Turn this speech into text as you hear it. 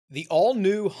The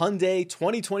all-new Hyundai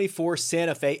 2024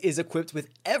 Santa Fe is equipped with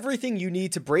everything you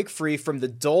need to break free from the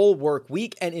dull work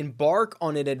week and embark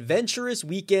on an adventurous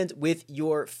weekend with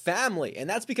your family. And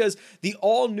that's because the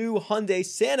all-new Hyundai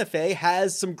Santa Fe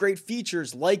has some great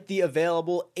features like the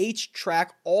available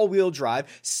H-Track all-wheel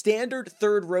drive, standard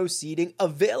third-row seating,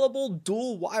 available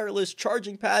dual wireless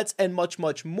charging pads, and much,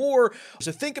 much more.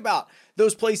 So think about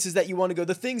those places that you want to go,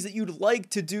 the things that you'd like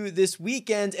to do this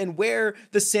weekend, and where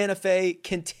the Santa Fe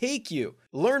can take you.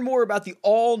 Learn more about the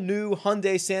all-new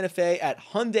Hyundai Santa Fe at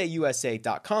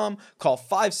HyundaiUSA.com. Call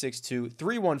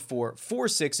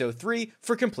 562-314-4603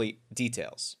 for complete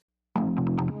details.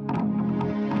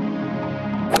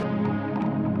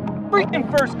 Freaking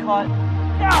first cut.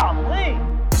 Golly!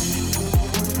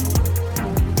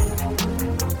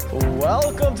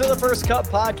 Welcome to the First Cut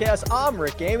Podcast. I'm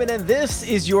Rick Gaiman, and this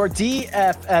is your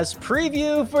DFS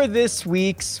preview for this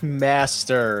week's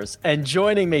Masters. And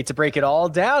joining me to break it all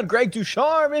down, Greg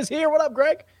Ducharme is here. What up,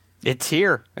 Greg? It's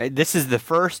here. This is the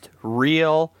first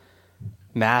real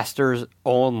Masters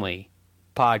only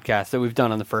podcast that we've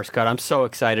done on the First Cut. I'm so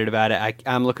excited about it.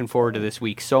 I'm looking forward to this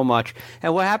week so much.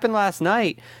 And what happened last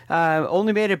night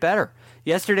only made it better.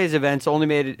 Yesterday's events only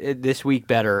made it this week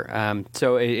better.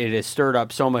 So it has stirred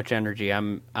up so much energy.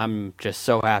 I'm just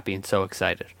so happy and so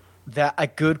excited. That a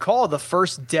good call. The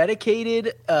first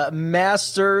dedicated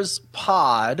Masters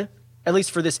pod, at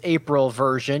least for this April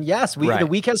version. Yes, the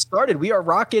week has started. We are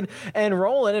rocking and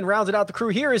rolling, and rounded out the crew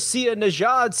here is Sia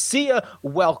Najad. Sia,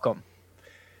 welcome.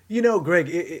 You know, Greg,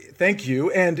 thank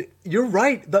you. And you're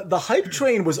right. The hype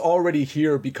train was already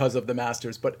here because of the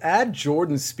Masters. But add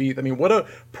Jordan Spieth. I mean, what a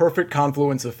perfect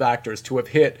confluence of factors to have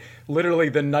hit literally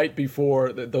the night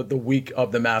before the week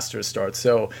of the Masters starts.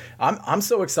 So I'm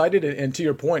so excited. And to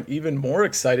your point, even more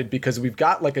excited because we've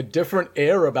got like a different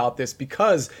air about this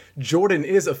because Jordan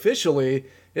is officially,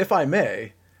 if I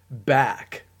may,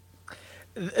 back.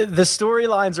 The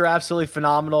storylines are absolutely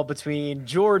phenomenal between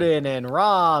Jordan and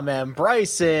Rahm and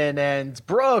Bryson and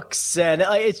Brooks. And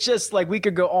it's just like we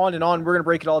could go on and on. We're going to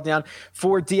break it all down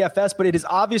for DFS, but it is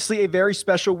obviously a very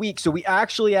special week. So we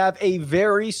actually have a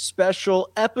very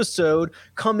special episode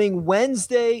coming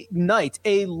Wednesday night,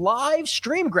 a live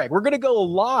stream, Greg. We're going to go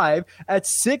live at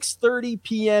 6:30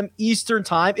 p.m. Eastern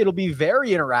time. It'll be very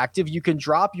interactive. You can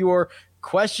drop your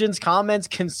questions, comments,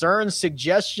 concerns,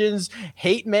 suggestions,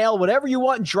 hate mail, whatever you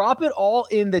want, drop it all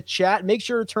in the chat. Make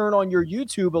sure to turn on your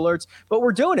YouTube alerts. But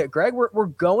we're doing it, Greg. We're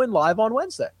going live on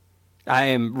Wednesday. I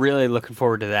am really looking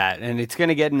forward to that. And it's going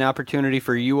to get an opportunity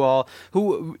for you all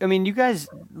who, I mean, you guys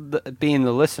being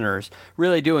the listeners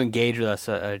really do engage with us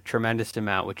a tremendous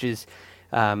amount, which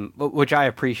I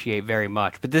appreciate very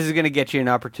much. But this is going to get you an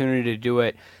opportunity to do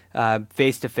it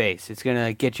face to face. It's going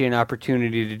to get you an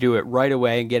opportunity to do it right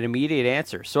away and get immediate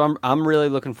answers. So I'm really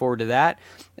looking forward to that.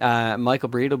 Michael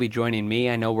Breed will be joining me.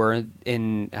 I know we're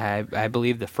in I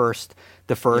believe the first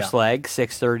leg,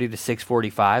 6:30 to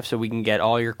 6:45, so we can get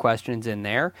all your questions in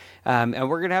there. And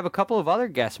we're going to have a couple of other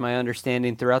guests, my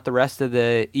understanding, throughout the rest of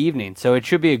the evening. So it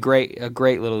should be a great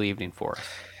little evening for us.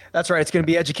 That's right. It's going to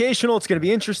be educational. It's going to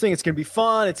be interesting. It's going to be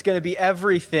fun. It's going to be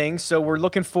everything. So we're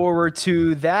looking forward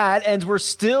to that. And we're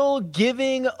still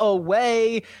giving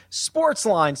away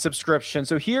Sportsline subscription.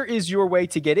 So here is your way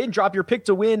to get in. Drop your pick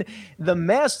to win the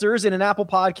Masters in an Apple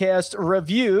Podcast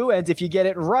review. And if you get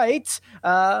it right,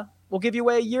 we'll give you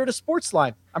away a year to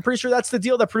Sportsline. I'm pretty sure that's the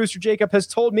deal that producer Jacob has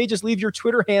told me. Just leave your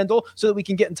Twitter handle so that we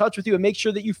can get in touch with you, and make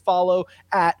sure that you follow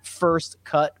at First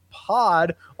Cut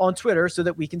Pod on Twitter so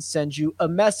that we can send you a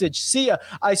message. Sia,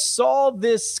 I saw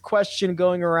this question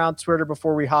going around Twitter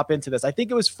before we hop into this. I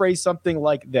think it was phrased something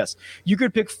like this. You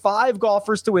could pick 5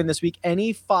 golfers to win this week,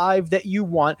 any 5 that you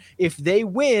want. If they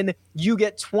win, you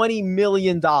get $20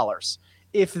 million.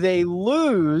 If they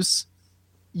lose,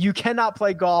 you cannot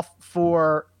play golf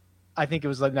for, I think it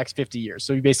was like the next 50 years.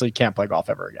 So you basically can't play golf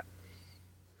ever again.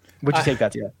 Would you take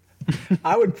that deal?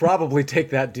 I would probably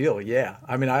take that deal. Yeah.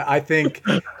 I mean, I think,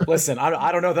 listen,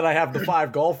 I don't know that I have the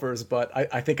 5 golfers, but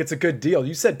I think it's a good deal.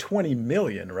 You said 20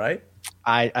 million, right?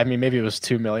 I mean, maybe it was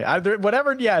 2 million.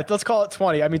 Whatever. Yeah. Let's call it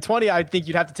 20. I mean, 20, I think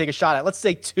you'd have to take a shot at. Let's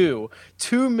say 2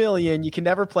 million. You can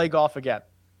never play golf again.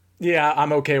 Yeah,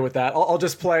 I'm okay with that. I'll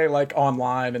just play like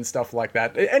online and stuff like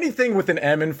that. Anything with an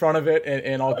M in front of it,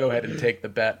 and I'll go ahead and take the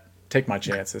bet. Take my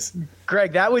chances.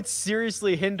 Greg, that would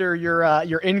seriously hinder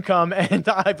your income. And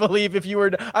I believe if you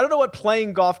were I don't know what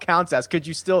playing golf counts as. Could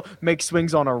you still make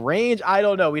swings on a range? I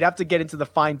don't know. We'd have to get into the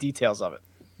fine details of it.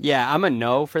 Yeah, I'm a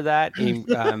no for that,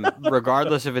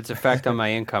 regardless of its effect on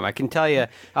my income. I can tell you,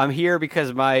 I'm here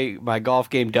because my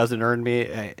golf game doesn't earn me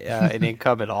an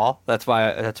income at all. That's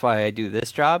why I do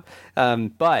this job.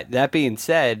 But that being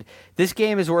said, this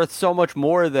game is worth so much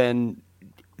more than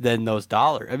those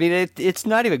dollars. I mean, it's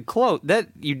not even close. That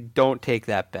you don't take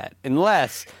that bet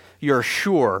unless you're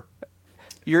sure.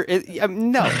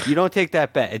 No, you don't take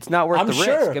that bet. It's not worth the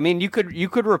risk. I mean, you could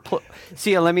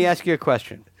see. Let me ask you a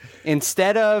question.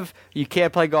 Instead of you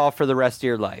can't play golf for the rest of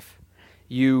your life,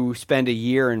 you spend a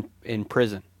year in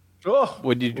prison. Oh,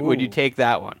 would you take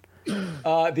that one?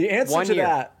 The answer to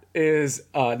that is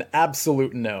an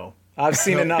absolute no. I've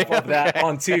seen enough of that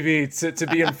on TV to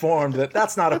be informed that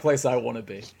that's not a place I want to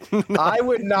be. I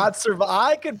would not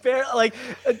survive.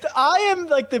 I am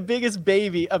like the biggest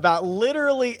baby about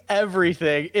literally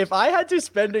everything. If I had to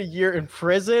spend a year in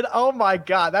prison, oh my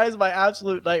God, that is my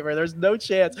absolute nightmare. There's no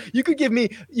chance. You could give me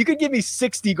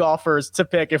 60 golfers to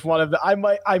pick if one of them.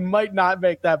 I might not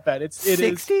make that bet. It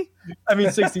 60? I mean,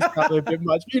 60 is probably a bit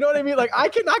much. You know what I mean? Like, I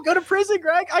cannot go to prison,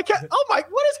 Greg. I can't. Oh my,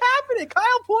 what is happening?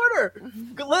 Kyle Porter,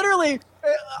 literally,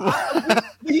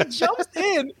 he jumps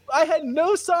in. I had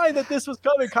no sign that this was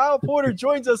coming. Kyle Porter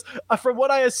joins us from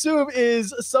what I assume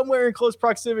is somewhere in close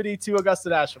proximity to Augusta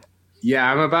National.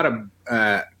 Yeah, I'm about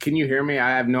can you hear me?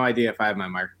 I have no idea if I have my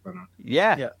microphone on.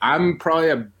 Yeah. I'm probably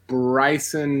a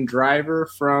Bryson driver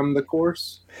from the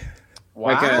course.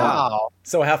 Wow.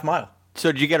 So a half mile. So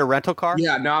did you get a rental car?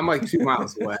 Yeah, no, I'm like 2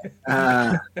 miles away.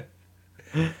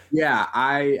 Yeah,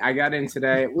 I got in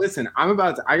today. Listen, I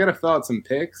got to fill out some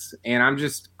picks, and I'm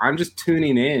just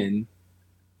tuning in.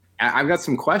 I've got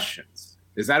some questions.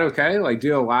 Is that okay? Like,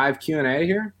 do a live Q&A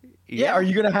here? Yeah. Are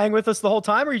you going to hang with us the whole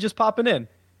time, or are you just popping in?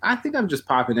 I think I'm just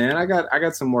popping in. I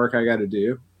got some work I got to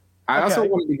do. I also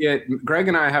wanted to get Greg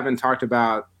and I haven't talked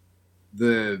about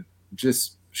the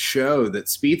just show that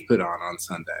Spieth put on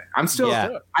Sunday. I'm still.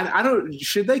 Yeah. I don't.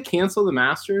 Should they cancel the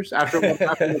Masters after what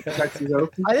happened with Texas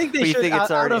Open? I think they should. Think it's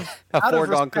already a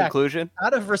foregone conclusion?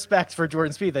 Out of respect for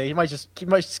Jordan Spieth, he might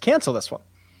just cancel this one.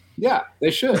 Yeah, they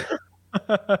should.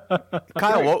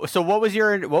 Kyle, what was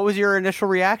your initial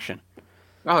reaction?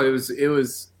 Oh, it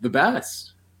was the best.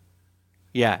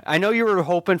 Yeah, I know you were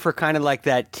hoping for kind of like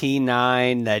that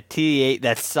T9, that T8,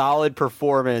 that solid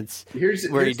performance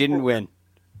where he didn't win.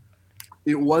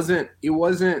 It wasn't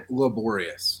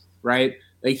laborious, right?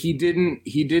 Like he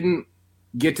didn't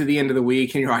get to the end of the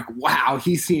week and you're like, wow,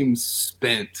 he seems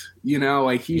spent,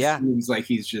 like he seems like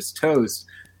he's just toast.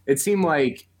 It seemed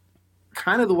like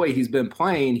kind of the way he's been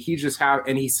playing,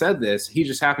 and he said this, he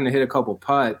just happened to hit a couple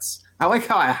putts. I like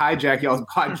how I hijack y'all's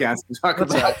podcast to talk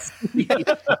about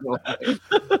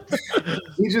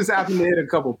he just happened to hit a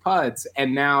couple putts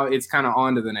and now it's kind of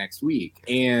on to the next week.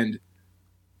 And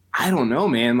I don't know,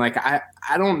 man. Like I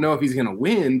don't know if he's going to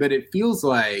win, but it feels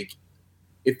a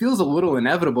little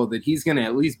inevitable that he's going to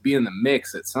at least be in the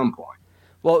mix at some point.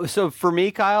 Well, so for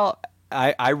me, Kyle,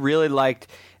 I really liked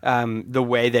the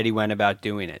way that he went about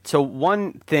doing it. So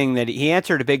one thing that he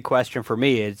answered a big question for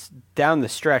me is down the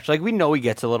stretch. Like we know he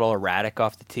gets a little erratic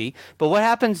off the tee, but what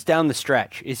happens down the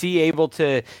stretch? Is he able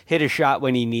to hit a shot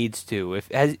when he needs to?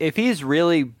 If he's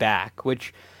really back,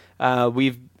 which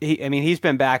he's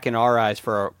been back in our eyes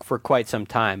for quite some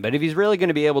time. But if he's really going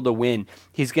to be able to win,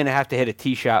 he's going to have to hit a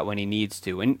tee shot when he needs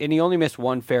to. And he only missed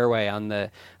one fairway on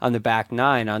the back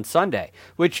nine on Sunday,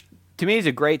 which to me is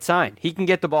a great sign. He can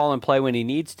get the ball and play when he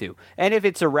needs to. And if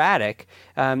it's erratic,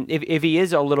 if he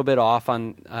is a little bit off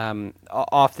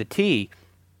off the tee,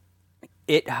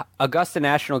 Augusta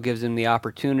National gives him the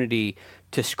opportunity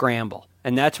to scramble.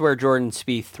 And that's where Jordan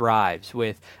Spieth thrives,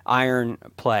 with iron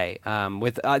play,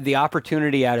 with the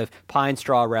opportunity out of pine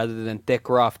straw rather than thick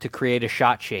rough to create a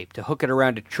shot shape, to hook it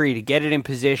around a tree, to get it in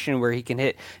position where he can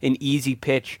hit an easy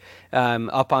pitch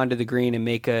up onto the green and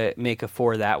make a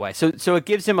four that way. So it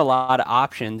gives him a lot of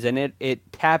options, and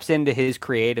it taps into his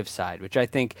creative side, which I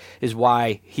think is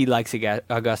why he likes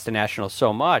Augusta National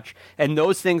so much. And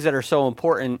those things that are so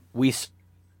important, we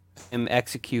him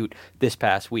execute this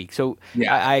past week. So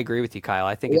yeah. I agree with you, Kyle.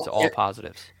 I think it's all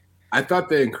positives. I thought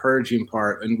the encouraging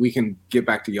part, and we can get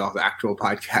back to y'all's actual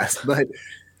podcast, but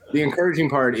the encouraging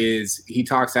part is he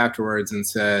talks afterwards and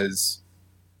says,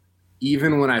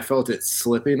 even when I felt it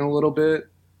slipping a little bit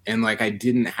and like I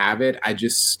didn't have it, I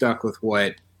just stuck with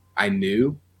what I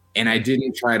knew. And I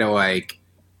didn't try to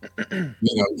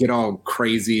get all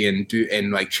crazy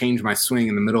and like change my swing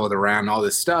in the middle of the round, all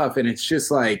this stuff. And it's just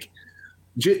like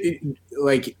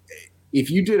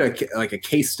if you did a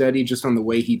case study just on the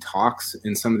way he talks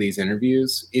in some of these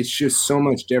interviews, it's just so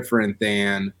much different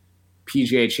than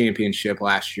PGA Championship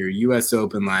last year, US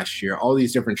Open last year, all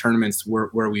these different tournaments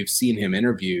where we've seen him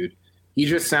interviewed, he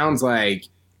just sounds like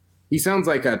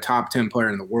a top 10 player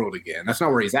in the world again. That's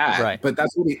not where he's at, right. But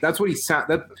that's what he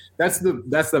sound. That's the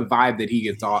vibe that he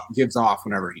gives off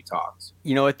whenever he talks.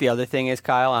 You know what the other thing is,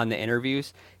 Kyle, on the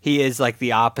interviews? He is like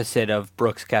the opposite of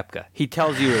Brooks Koepka. He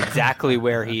tells you exactly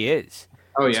where he is.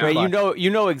 Oh yeah, so you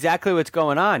know exactly what's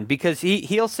going on because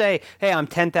he'll say, "Hey, I'm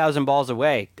 10,000 balls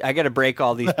away. I got to break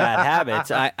all these bad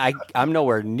habits. I'm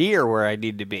nowhere near where I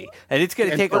need to be, and it's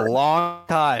going to take a long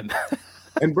time."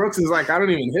 And Brooks is like, I don't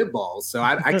even hit balls, so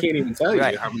I can't even tell you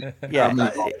how many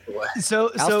balls away. So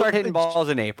I'll start hitting balls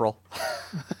in April.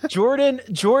 Jordan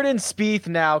Spieth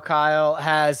now, Kyle,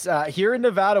 has here in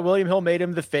Nevada, William Hill made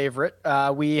him the favorite.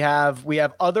 We have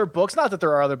other books, not that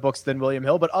there are other books than William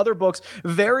Hill, but other books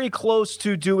very close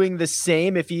to doing the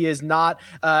same. If he is not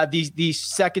the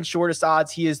second shortest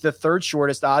odds, he is the third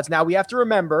shortest odds. Now we have to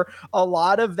remember a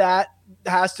lot of that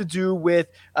has to do with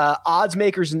odds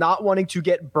makers not wanting to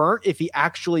get burnt if he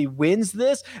actually wins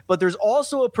this, but there's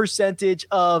also a percentage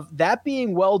of that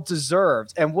being well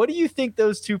deserved. And what do you think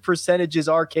those two percentages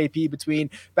are, KP, between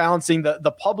balancing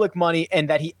the public money and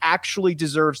that he actually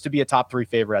deserves to be a top 3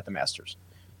 favorite at the Masters?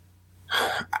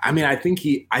 I mean, I think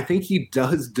he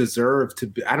does deserve to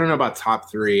be. I don't know about top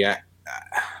 3.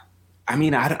 I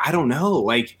mean, I don't know.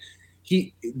 Like,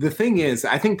 the thing is,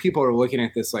 I think people are looking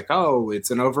at this like, oh,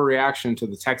 it's an overreaction to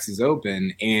the Texas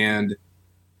Open, and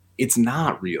it's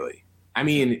not really. I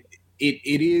mean,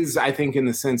 it is, I think, in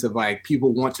the sense of like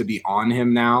people want to be on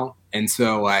him now, and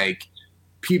so like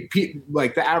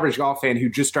like the average golf fan who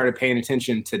just started paying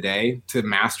attention today to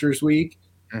Masters Week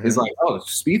is like, oh,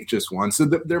 Spieth just won, so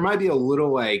there might be a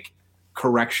little like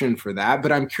correction for that,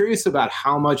 but I'm curious about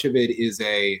how much of it is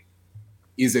a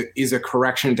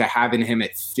correction to having him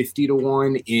at 50 to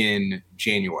 1 in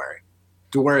January,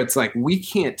 to where it's like we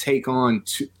can't take on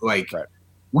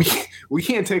we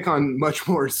can't take on much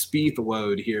more Spieth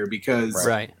load here because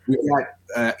we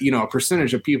got a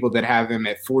percentage of people that have him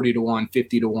at 40 to 1,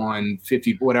 50 to 1,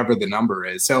 50, whatever the number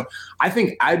is. So I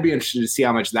think I'd be interested to see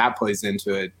how much that plays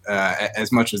into it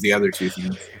as much as the other two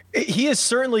things. He is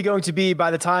certainly going to be,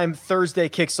 by the time Thursday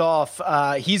kicks off,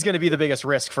 he's going to be the biggest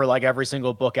risk for like every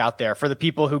single book out there. For the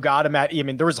people who got him at, I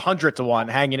mean, there was 100 to 1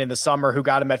 hanging in the summer, who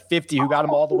got him at 50, who got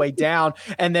him all the way down.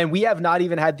 And then we have not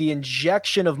even had the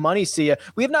injection of money, Sia.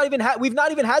 We've not even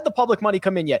had the public money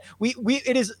come in yet.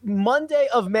 It is Monday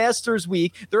of Masters Week.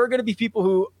 There are going to be people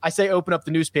who, I say open up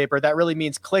the newspaper. That really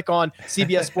means click on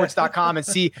CBSSports.com and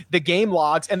see the game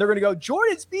logs. And they're going to go,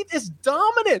 Jordan Spieth is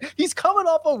dominant. He's coming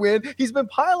off a win. He's been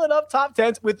piling up top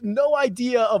 10s with no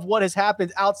idea of what has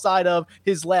happened outside of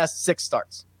his last 6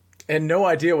 starts. And no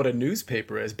idea what a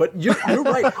newspaper is. But you're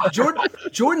right.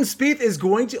 Jordan Spieth is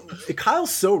going to –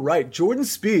 Kyle's so right. Jordan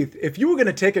Spieth, if you were going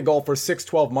to take a golfer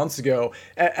 12 months ago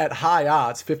at high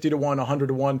odds, 50 to 1, 100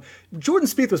 to 1, Jordan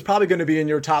Spieth was probably going to be in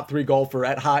your top 3 golfer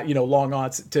at high, long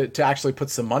odds to actually put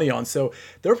some money on. So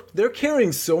they're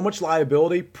carrying so much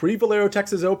liability pre-Valero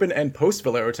Texas Open and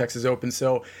post-Valero Texas Open.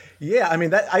 So – yeah, I mean,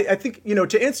 that I think,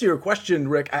 to answer your question,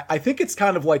 Rick, I think it's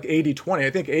kind of like 80-20. I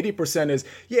think 80% is,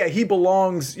 he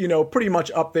belongs, pretty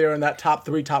much up there in that top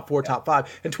 3, top 4, top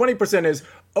 5. And 20% is,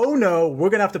 oh no,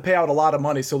 we're going to have to pay out a lot of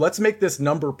money. So let's make this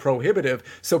number prohibitive.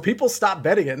 So people stop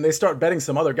betting it and they start betting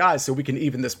some other guys so we can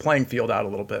even this playing field out a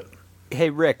little bit.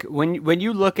 Hey, Rick, when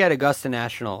you look at Augusta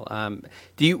National,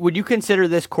 would you consider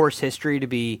this course history to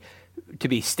be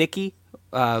sticky,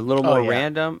 a little more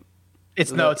random?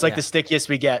 It's like the stickiest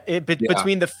we get.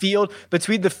 Between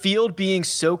the field being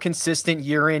so consistent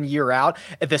year in, year out,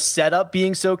 the setup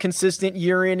being so consistent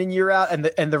year in and year out,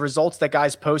 and the results that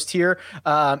guys post here.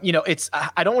 It's,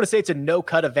 I don't want to say it's a no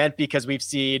cut event because we've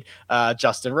seen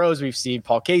Justin Rose, we've seen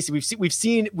Paul Casey, we've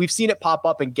seen it pop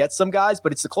up and get some guys,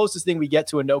 but it's the closest thing we get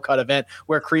to a no cut event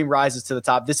where cream rises to the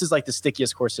top. This is like the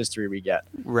stickiest course history we get.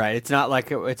 Right. It's not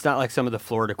like some of the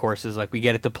Florida courses like we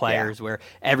get at the Players where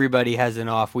everybody has an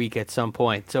off week at some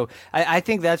point. So I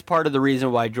think that's part of the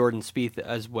reason why Jordan Spieth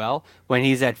as well, when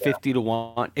he's at 50 to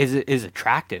 1, is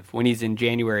attractive when he's in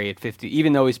January at 50,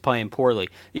 even though he's playing poorly,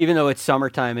 even though it's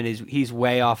summertime and he's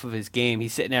way off of his game.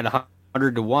 He's sitting at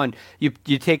 100 to 1. You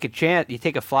take a chance, you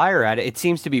take a flyer at it. It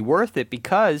seems to be worth it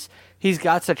because he's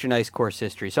got such a nice course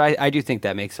history. So I do think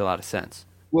that makes a lot of sense.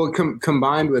 Well,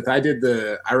 combined with, I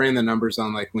ran the numbers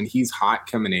on like when he's hot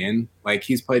coming in, like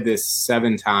he's played this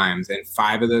 7 times and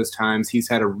 5 of those times he's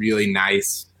had a really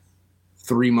nice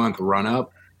 3-month run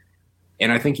up.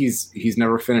 And I think he's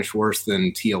never finished worse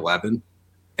than T11.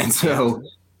 And so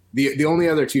the only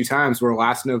other 2 times were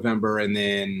last November and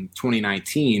then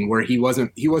 2019 where he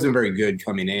wasn't very good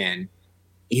coming in.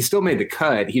 he still made the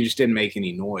cut. He just didn't make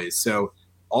any noise. So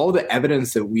all the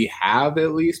evidence that we have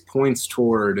at least points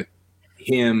toward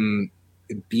him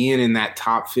being in that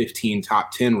top 15,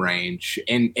 top 10 range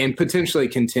and potentially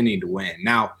continuing to win.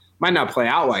 Now, might not play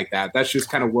out like that. That's just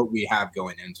kind of what we have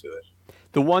going into it.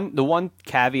 The one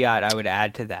caveat I would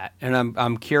add to that, and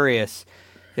I'm curious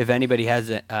if anybody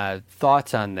has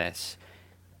thoughts on this,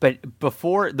 but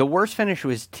before the worst finish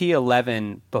was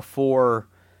T11 before,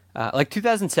 like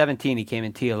 2017, he came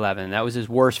in T11. That was his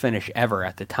worst finish ever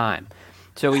at the time.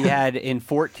 So he had in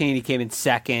 14, he came in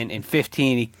second. In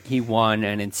 15, he won.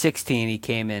 And in 16, he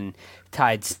came in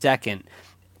tied second.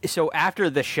 So after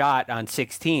the shot on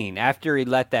 16, after he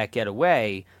let that get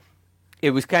away,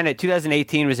 it was kind of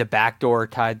 2018 was a backdoor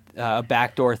third,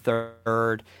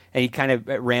 and he kind of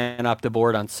ran up the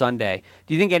board on Sunday.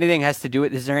 Do you think anything has to do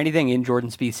with? Is there anything in Jordan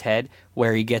Spieth's head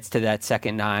where he gets to that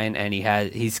second 9 and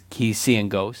he's seeing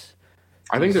ghosts?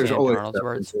 I think there's always stuff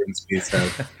in Jordan Spieth's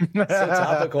head. So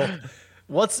topical.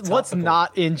 What's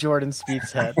not in Jordan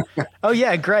Spieth's head? Oh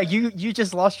yeah, Greg, you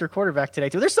just lost your quarterback today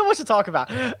too. There's so much to talk about.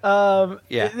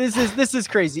 This is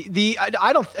crazy.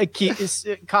 I don't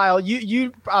Kyle,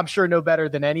 you I'm sure know better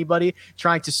than anybody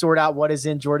trying to sort out what is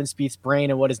in Jordan Spieth's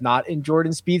brain and what is not in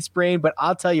Jordan Spieth's brain. But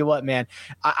I'll tell you what, man,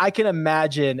 I can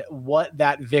imagine what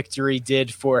that victory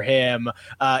did for him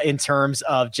in terms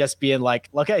of just being like,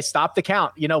 okay, stop the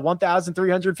count.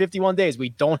 1,351 days.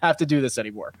 We don't have to do this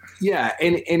anymore. Yeah,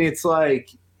 and it's like.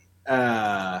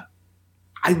 I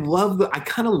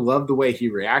kind of love the way he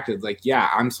reacted. Like, yeah,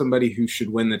 I'm somebody who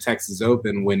should win the Texas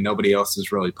Open when nobody else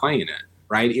is really playing it,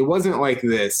 right? It wasn't like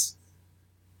this,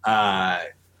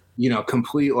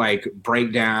 complete like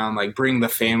breakdown, like bring the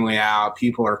family out,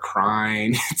 people are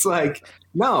crying. It's like,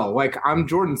 no, like I'm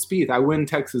Jordan Spieth. I win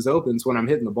Texas Opens when I'm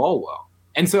hitting the ball well.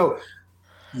 And so,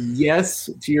 yes,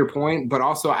 to your point, but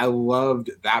also I loved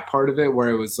that part of it where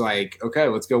it was like, okay,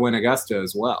 let's go win Augusta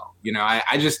as well.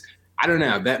 I don't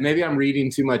know that maybe I'm reading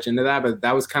too much into that, but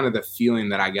that was kind of the feeling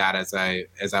that I got as I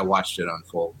watched it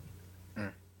unfold.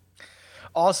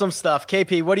 Awesome stuff.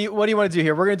 KP, what do you want to do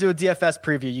here? We're going to do a DFS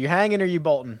preview. You hanging or you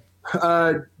bolting?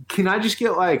 Can I just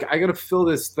get I got to fill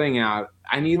this thing out.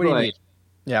 I need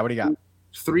Yeah, what do you got?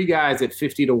 3 guys at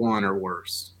 50 to 1 or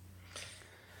worse.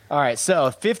 All right, so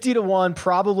 50 to 1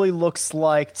 probably looks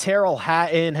like Terrell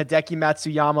Hatton, Hideki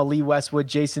Matsuyama, Lee Westwood,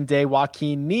 Jason Day,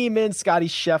 Joaquin Niemann, Scotty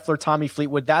Scheffler, Tommy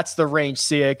Fleetwood. That's the range.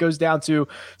 See, it goes down to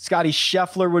Scotty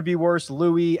Scheffler would be worse,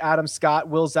 Louis, Adam Scott,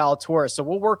 Will Zalatoris. So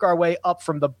we'll work our way up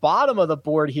from the bottom of the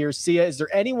board here. Sia, is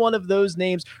there any one of those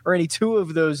names or any 2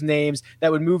 of those names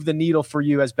that would move the needle for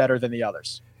you as better than the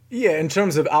others? Yeah, in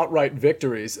terms of outright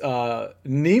victories,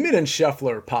 Niemann and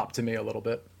Scheffler pop to me a little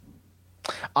bit.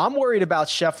 I'm worried about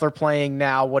Scheffler playing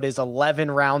now what is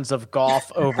 11 rounds of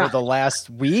golf over the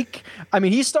last week. I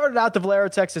mean, he started out the Valero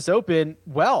Texas Open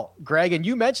well, Greg, and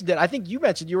you mentioned it. I think you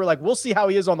were like, we'll see how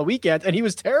he is on the weekend, and he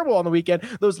was terrible on the weekend.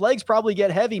 Those legs probably get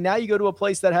heavy. Now you go to a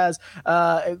place that has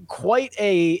quite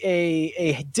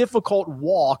a difficult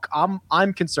walk.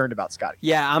 I'm concerned about Scotty.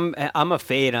 Yeah, I'm a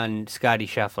fade on Scotty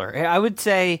Scheffler. I would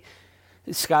say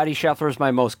Scotty Scheffler is my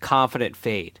most confident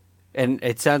fade. And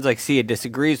it sounds like Sia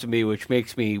disagrees with me, which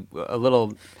makes me a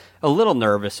little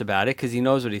nervous about it because he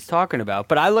knows what he's talking about.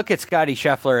 But I look at Scotty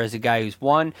Scheffler as a guy who's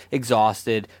 1,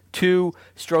 exhausted, 2,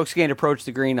 strokes gained approach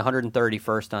the green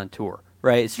 131st on tour,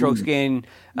 right? Strokes gained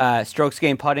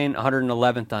putting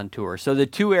 111th on tour. So the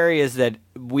 2 areas that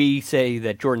we say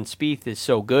that Jordan Spieth is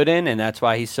so good in, and that's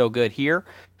why he's so good here,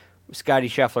 Scotty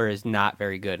Scheffler is not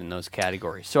very good in those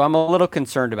categories. So I'm a little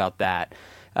concerned about that.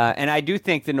 And I do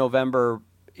think the November...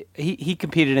 He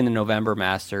competed in the November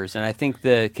Masters, and I think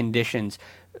the conditions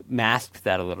masked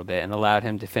that a little bit and allowed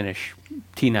him to finish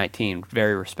T19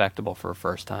 very respectable for a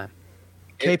first time.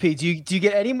 KP, do you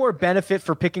get any more benefit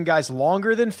for picking guys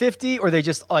longer than 50, or they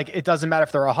just like it doesn't matter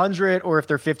if they're 100 or if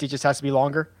they're 50, just has to be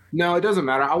longer? No, it doesn't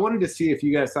matter. I wanted to see if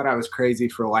you guys thought I was crazy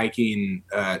for liking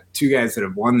 2 guys that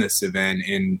have won this event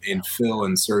in Phil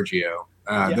and Sergio.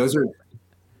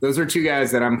 Those are 2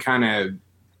 guys that I'm kind of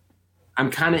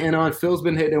in on. Phil's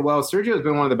been hitting it well. Sergio's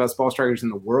been one of the best ball strikers in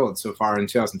the world so far in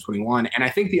 2021. And I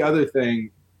think the other thing,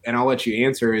 and I'll let you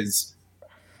answer, is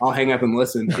I'll hang up and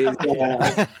listen,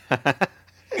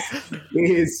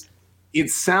 is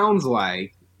it sounds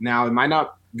like, now it might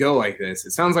not go like this,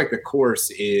 it sounds like the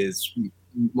course is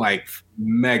like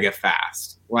mega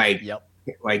fast, like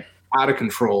out of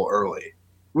control early,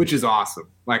 which is awesome.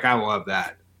 Like, I love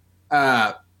that.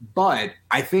 But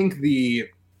I think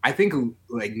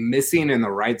like missing in the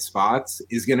right spots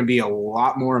is going to be a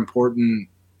lot more important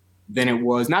than it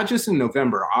was, not just in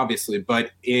November, obviously,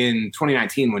 but in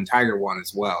 2019 when Tiger won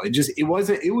as well. It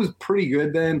was pretty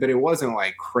good then, but it wasn't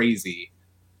like crazy.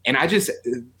 And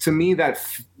to me, that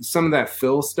some of that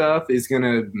Phil stuff is going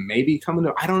to maybe come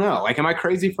into, I don't know. Like, am I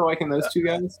crazy for liking those two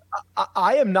guys?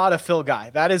 I am not a Phil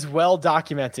guy. That is well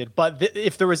documented. But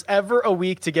if there was ever a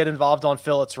week to get involved on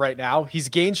Phil, it's right now. He's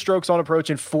gained strokes on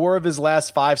approach in 4 of his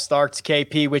last 5 starts,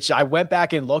 KP, which I went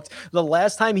back and looked. The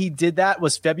last time he did that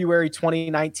was February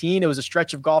 2019. It was a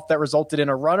stretch of golf that resulted in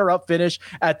a runner-up finish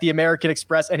at the American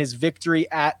Express and his victory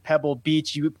at Pebble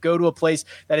Beach. You go to a place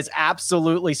that is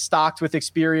absolutely stocked with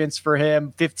experience for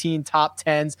him, 15 top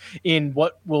 10s in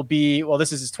what will be, well,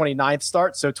 this is his 29th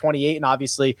start, so 28, and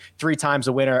obviously 3 times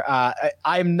a winner.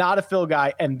 I'm not a Phil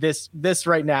guy, and this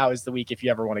right now is the week if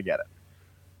you ever want to get it.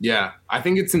 Yeah, I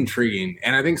think it's intriguing,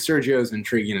 and I think Sergio is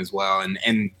intriguing as well,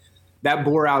 and that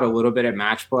bore out a little bit at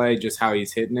match play, just how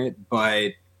he's hitting it,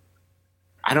 but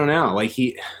I don't know. Like,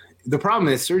 the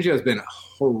problem is Sergio's been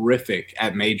horrific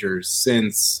at majors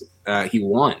since he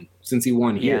won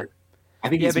here. Yeah. I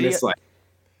think he's missed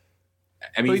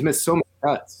he's missed so many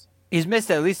cuts. He's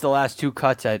missed at least the last 2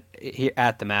 cuts at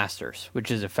the Masters, which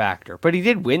is a factor. But he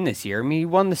did win this year. I mean, he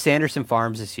won the Sanderson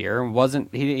Farms this year and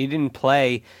he didn't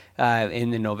play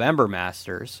in the November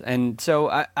Masters. And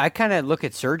so I kind of look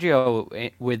at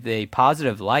Sergio with a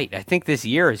positive light. I think this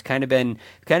year has kind of been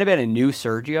a new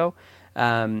Sergio.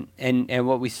 And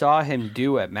what we saw him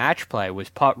do at match play was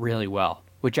putt really well,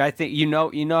 which I think you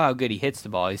know how good he hits the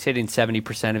ball. He's hitting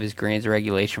 70% of his greens in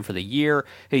regulation for the year.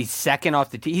 He's second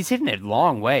off the tee. He's hitting it a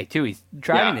long way too. He's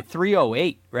driving at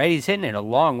 308, right? He's hitting it a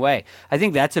long way. I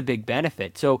think that's a big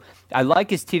benefit. So I like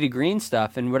his tee to green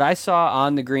stuff, and what I saw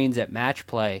on the greens at match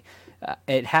play,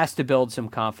 it has to build some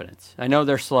confidence. I know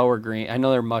they're slower green. I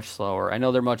know they're much slower. I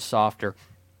know they're much softer.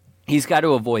 He's got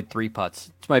to avoid 3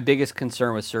 putts. It's my biggest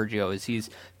concern with Sergio is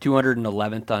he's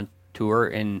 211th on tour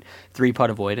in 3-putt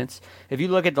avoidance. If you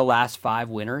look at the last 5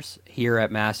 winners here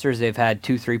at Masters, they've had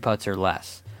 2 3-putts or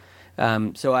less.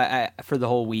 So I for the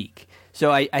whole week.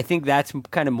 So I think that's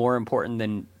kind of more important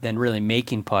than really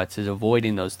making putts is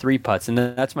avoiding those 3 putts, and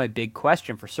that's my big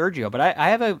question for Sergio. But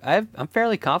I'm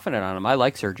fairly confident on him. I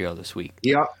like Sergio this week.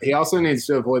 Yeah, he also needs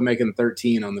to avoid making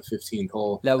 13 on the 15th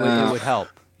hole. It would help.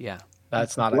 Yeah,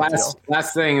 that's not ideal.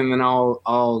 Last thing, and then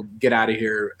I'll get out of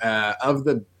here.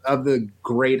 Of the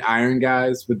great iron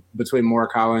guys between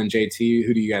Morikawa and JT,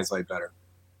 who do you guys like better?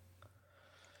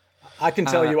 I can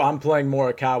tell you I'm playing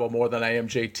Morikawa more than I am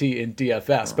JT in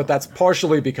DFS, but that's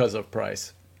partially because of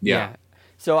price. Yeah.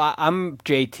 So I'm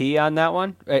JT on that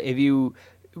one, if you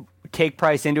take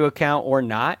price into account or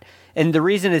not. And the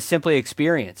reason is simply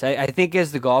experience. I think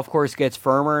as the golf course gets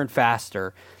firmer and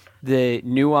faster, the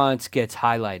nuance gets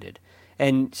highlighted.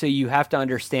 And so you have to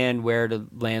understand where to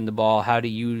land the ball, how to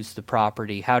use the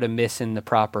property, how to miss in the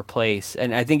proper place.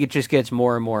 And I think it just gets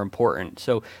more and more important.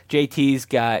 So JT's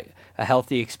got a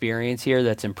healthy experience here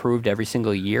that's improved every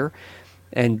single year.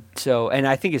 And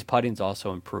I think his putting's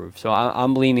also improved. So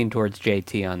I'm leaning towards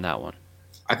JT on that one.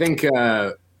 I think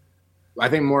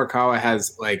Morikawa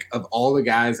has, like, of all the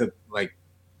guys that, like,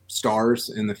 stars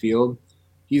in the field,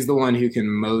 he's the one who can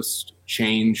most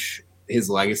change his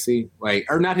legacy,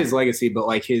 or not his legacy, but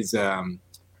like his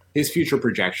future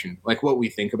projection, like what we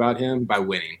think about him by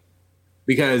winning,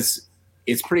 because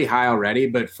it's pretty high already.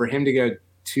 But for him to go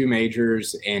 2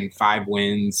 majors and 5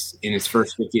 wins in his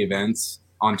first 50 events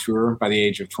on tour by the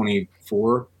age of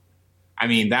 24, I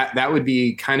mean, that would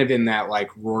be kind of in that like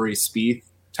Rory Spieth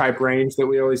type range that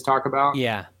we always talk about.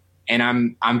 Yeah, and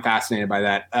I'm fascinated by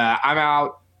that. I'm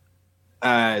out.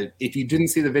 If you didn't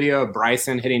see the video of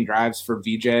Bryson hitting drives for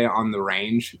VJ on the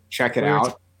range, check it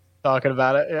out. Talking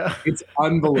about it, yeah, it's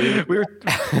unbelievable.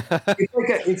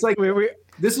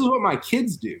 This is what my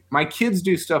kids do. My kids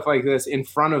do stuff like this in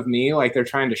front of me, like they're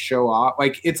trying to show off.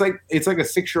 Like it's like a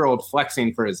 6-year-old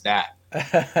flexing for his dad.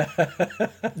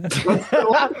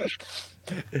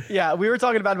 Yeah, we were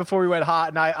talking about it before we went hot,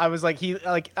 and I was like,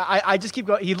 I just keep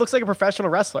going. He looks like a professional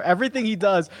wrestler. Everything he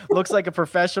does looks like a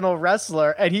professional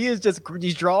wrestler, and he's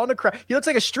drawing a crowd. He looks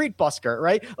like a street busker,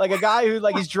 right? Like a guy who,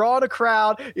 like, he's drawing a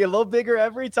crowd. He's a little bigger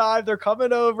every time they're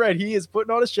coming over, and he is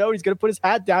putting on a show. He's going to put his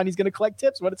hat down. He's going to collect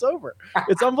tips when it's over.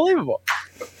 It's unbelievable.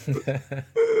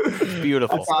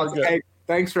 Beautiful. Hey,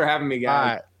 thanks for having me,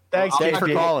 guys. All right. Thanks for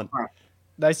calling.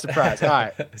 Nice surprise. All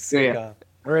right. See ya.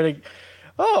 We're going to...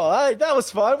 Oh, all right, that was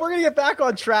fun. We're going to get back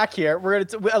on track here.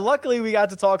 Luckily, we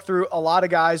got to talk through a lot of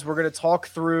guys. We're going to talk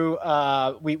through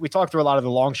we talked through a lot of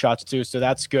the long shots too, so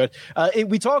that's good.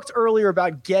 We talked earlier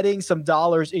about getting some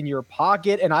dollars in your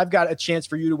pocket, and I've got a chance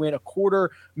for you to win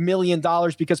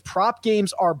 $250,000 because prop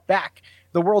games are back.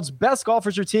 The world's best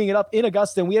golfers are teeing it up in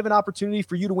Augusta, and we have an opportunity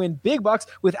for you to win big bucks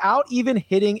without even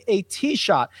hitting a tee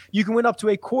shot. You can win up to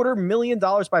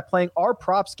 $250,000 by playing our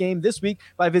props game this week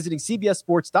by visiting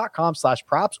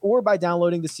cbssports.com/props or by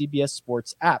downloading the CBS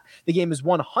Sports app. The game is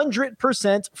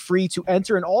 100% free to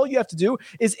enter, and all you have to do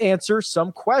is answer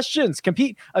some questions.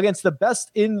 Compete against the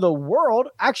best in the world,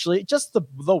 actually, just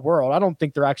the world. I don't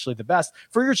think they're actually the best,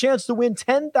 for your chance to win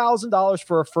 $10,000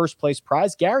 for a first place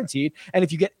prize guaranteed. And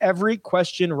if you get every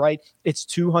question right, it's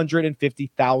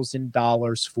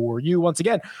 $250,000 for you. Once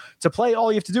again, to play,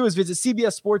 all you have to do is visit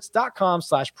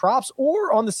cbssports.com/props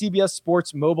or on the CBS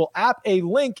Sports mobile app. A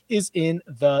link is in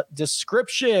the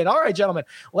description. All right, gentlemen,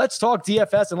 let's talk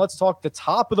DFS and let's talk the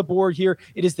top of the board here.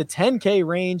 It is the 10K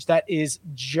range that is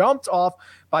jumped off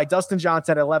by Dustin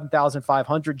Johnson at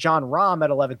 11,500, John Rahm at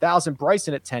 11,000,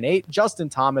 Bryson at 10,800, Justin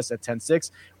Thomas at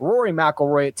 10,600, Rory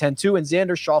McIlroy at 10,200, and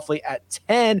Xander Schauffele at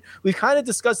 10. We've kind of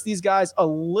discussed these guys a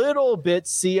little bit,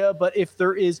 Sia, but if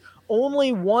there is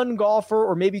only one golfer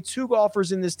or maybe two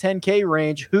golfers in this 10K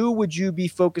range, who would you be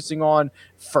focusing on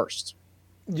first?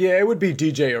 Yeah, it would be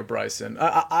DJ or Bryson.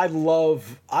 I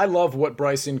love what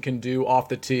Bryson can do off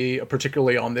the tee,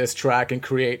 particularly on this track, and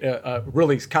create a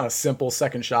really kind of simple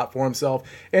second shot for himself.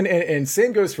 And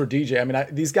same goes for DJ. I mean,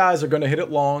 these guys are going to hit it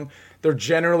long. They're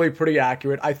generally pretty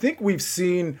accurate. I think we've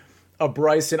seen a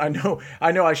Bryson. I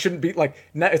know I shouldn't be like,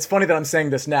 it's funny that I'm saying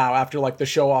this now after like the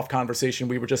show off conversation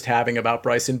we were just having about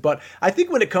Bryson, but I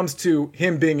think when it comes to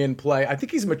him being in play, I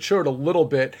think he's matured a little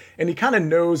bit and he kind of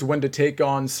knows when to take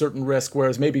on certain risk,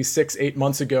 whereas maybe 6-8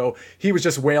 months ago, he was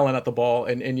just wailing at the ball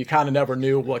and you kind of never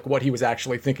knew like what he was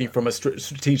actually thinking from a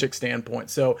strategic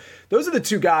standpoint. So those are the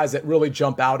two guys that really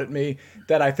jump out at me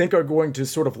that I think are going to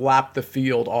sort of lap the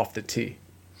field off the tee.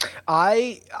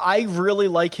 I really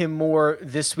like him more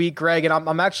this week, Greg, and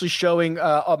I'm actually showing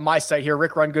on my site here,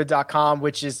 rickrungood.com,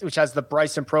 which has the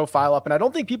Bryson profile up, and I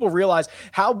don't think people realize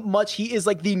how much he is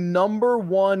like the number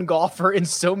one golfer in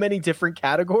so many different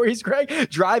categories,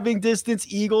 Greg. Driving distance,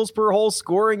 eagles per hole,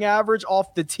 scoring average,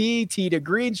 off the tee, tee to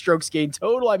green, strokes gained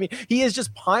total. I mean, he is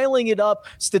just piling it up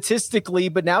statistically,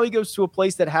 but now he goes to a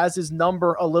place that has his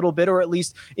number a little bit, or at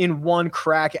least in one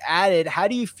crack at it. How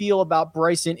do you feel about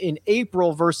Bryson in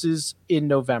April versus in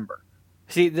November?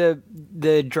 See,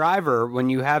 the driver, when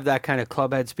you have that kind of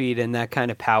club head speed and that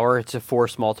kind of power, it's a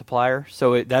force multiplier.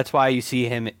 So that's why you see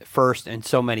him first in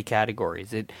so many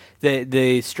categories.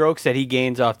 The strokes that he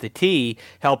gains off the tee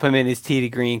help him in his tee to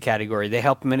green category. They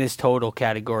help him in his total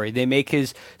category. They make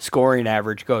his scoring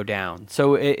average go down.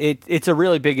 So it's a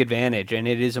really big advantage, and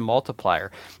it is a multiplier.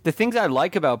 The things I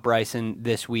like about Bryson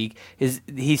this week is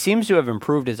he seems to have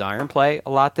improved his iron play a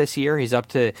lot this year. He's up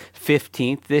to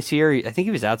 15th this year. I think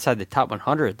he was outside the top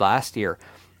 100 last year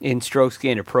in strokes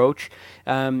gained approach.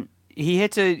 He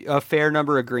hits a fair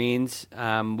number of greens,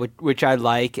 which I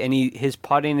like, and his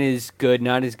putting is good,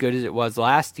 not as good as it was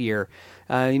last year.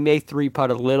 He may three putt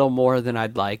a little more than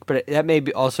I'd like, but that may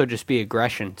also just be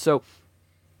aggression. So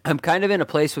I'm kind of in a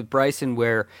place with Bryson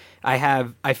where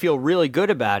I feel really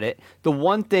good about it. The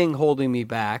one thing holding me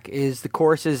back is the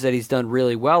courses that he's done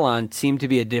really well on seem to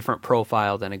be a different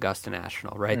profile than Augusta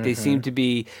National, right? Mm-hmm. They seem to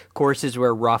be courses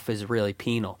where rough is really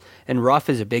penal, and rough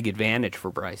is a big advantage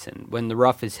for Bryson. When the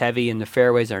rough is heavy and the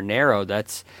fairways are narrow,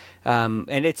 that's and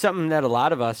it's something that a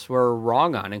lot of us were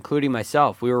wrong on, including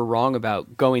myself. We were wrong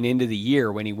about going into the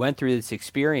year when he went through this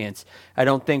experience. I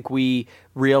don't think we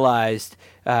realized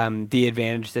the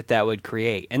advantage that would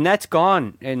create. And that's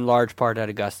gone in large part at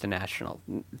Augusta National.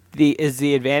 Is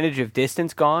the advantage of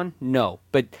distance gone? No.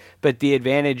 But the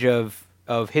advantage of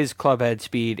his club head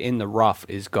speed in the rough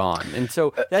is gone. And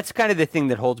so that's kind of the thing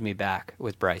that holds me back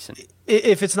with Bryson.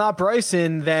 If it's not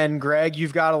Bryson, then Greg,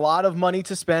 you've got a lot of money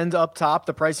to spend up top.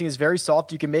 The pricing is very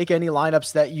soft. You can make any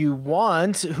lineups that you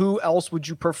want. Who else would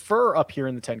you prefer up here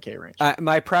in the 10K range?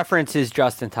 My preference is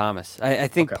Justin Thomas. I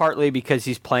think partly because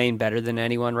he's playing better than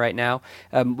anyone right now.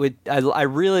 I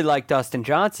really like Dustin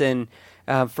Johnson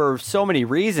for so many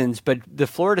reasons, but the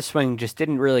Florida swing just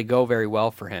didn't really go very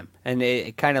well for him, and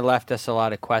it kind of left us a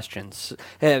lot of questions.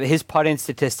 His putting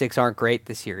statistics aren't great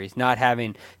this year. He's not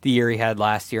having the year he had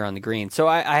last year on the green. So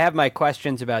I have my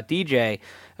questions about DJ,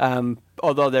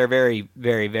 although they're very,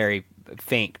 very, very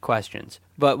faint questions.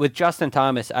 But with Justin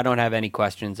Thomas, I don't have any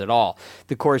questions at all.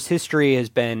 The course history has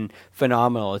been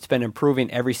phenomenal. It's been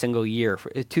improving every single year.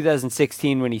 In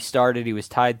 2016, when he started, he was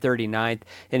tied 39th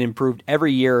and improved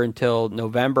every year until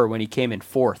November when he came in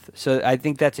 4th. So I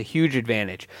think that's a huge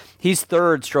advantage. He's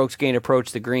 3rd strokes gained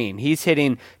approach the green. He's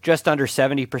hitting just under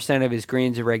 70% of his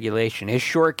greens in regulation. His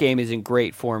short game is in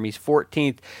great form. He's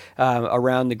 14th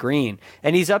around the green.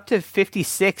 And he's up to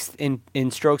 56th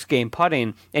in strokes gained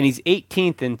putting, and he's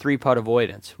 18th in 3-putt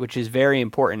avoidance, which is very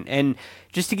important. And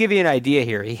just to give you an idea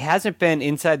here, he hasn't been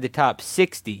inside the top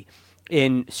 60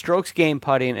 in strokes gained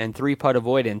putting and 3-putt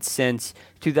avoidance since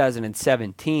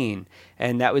 2017,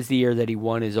 and that was the year that he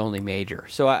won his only major.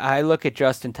 So I look at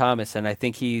Justin Thomas, and I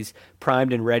think he's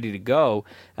primed and ready to go,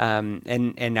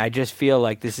 and I just feel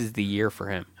like this is the year for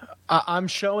him. I'm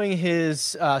showing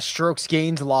his strokes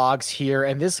gained logs here,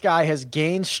 and this guy has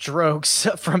gained strokes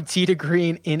from tee to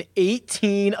green in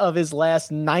 18 of his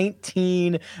last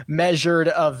 19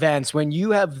 measured events. When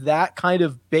you have that kind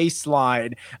of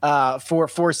baseline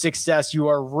for success, you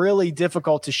are really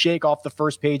difficult to shake off the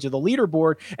first page of the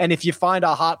leaderboard. And if you find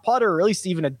a hot putter, or at least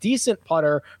even a decent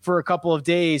putter for a couple of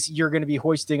days, you're going to be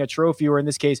hoisting a trophy, or in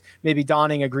this case, maybe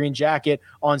donning a green jacket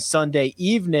on Sunday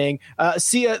evening.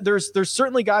 Sia, there's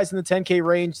certainly guys in the 10K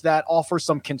range that offer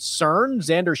some concern.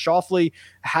 Xander Schauffele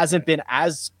hasn't been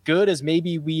as good as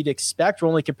maybe we'd expect. We're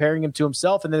only comparing him to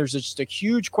himself. And then there's just a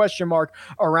huge question mark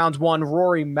around one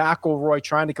Rory McIlroy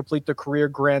trying to complete the career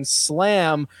Grand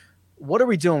Slam. What are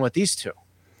we doing with these two?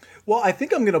 Well, I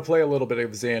think I'm going to play a little bit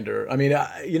of Xander. I mean,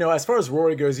 as far as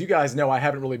Rory goes, you guys know I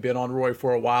haven't really been on Rory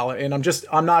for a while, and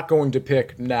I'm not going to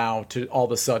pick now to all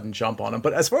of a sudden jump on him.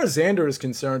 But as far as Xander is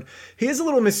concerned, he is a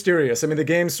little mysterious. I mean, the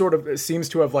game sort of seems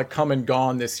to have come and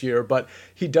gone this year, but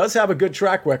he does have a good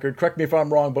track record. Correct me if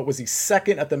I'm wrong, but was he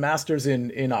second at the Masters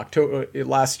in October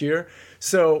last year?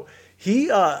 So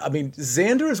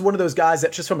Xander is one of those guys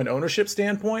that just from an ownership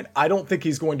standpoint, I don't think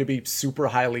he's going to be super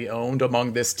highly owned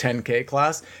among this 10K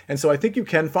class. And so I think you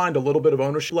can find a little bit of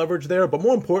ownership leverage there. But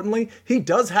more importantly, he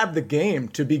does have the game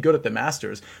to be good at the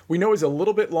Masters. We know he's a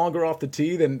little bit longer off the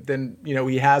tee than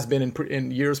he has been in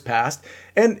years past.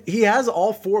 And he has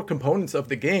all 4 components of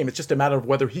the game. It's just a matter of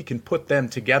whether he can put them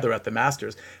together at the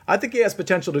Masters. I think he has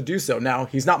potential to do so. Now,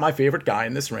 he's not my favorite guy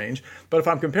in this range. But if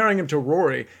I'm comparing him to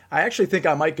Rory, I actually think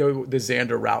I might go the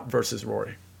Xander route versus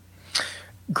Rory.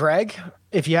 Greg,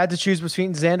 if you had to choose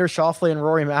between Xander Schauffele and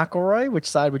Rory McIlroy, which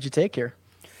side would you take here?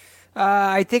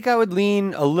 I think I would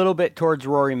lean a little bit towards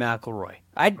Rory McIlroy.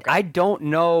 I don't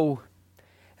know.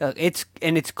 It's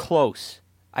close.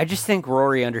 I just think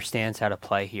Rory understands how to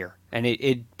play here, and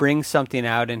it brings something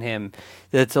out in him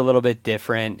that's a little bit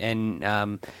different.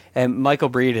 And Michael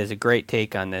Breed has a great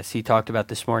take on this. He talked about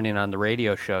this morning on the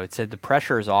radio show. It said the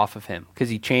pressure is off of him because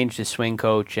he changed his swing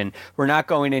coach, and we're not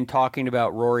going in talking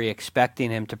about Rory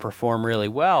expecting him to perform really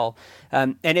well,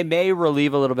 and it may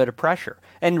relieve a little bit of pressure.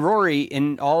 And Rory,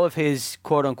 in all of his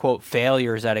quote-unquote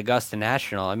failures at Augusta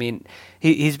National, I mean,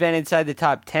 he's been inside the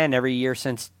top 10 every year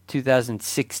since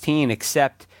 2016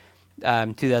 except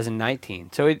 2019.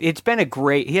 So it's been a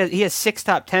great. He has 6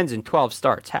 top 10s in 12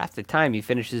 starts. Half the time he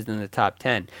finishes in the top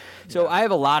 10. So I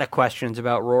have a lot of questions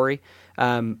about Rory,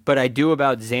 but I do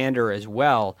about Xander as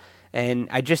well. And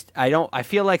I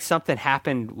feel like something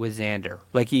happened with Xander,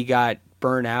 like he got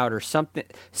burnt out or something.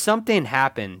 Something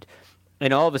happened.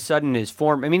 And all of a sudden his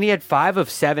form, I mean, he had 5 of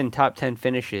 7 top 10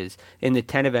 finishes in the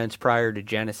 10 events prior to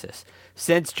Genesis.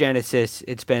 Since Genesis,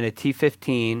 it's been a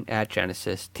T15 at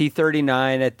Genesis,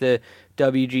 T39 at the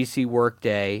WGC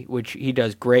Workday, which he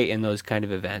does great in those kind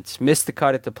of events. Missed the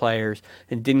cut at the Players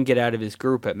and didn't get out of his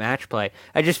group at Match Play.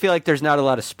 I just feel like there's not a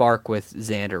lot of spark with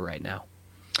Xander right now.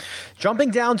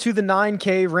 Jumping down to the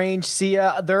 9K range,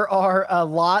 Sia, there are a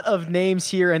lot of names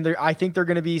here, and I think they're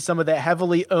going to be some of the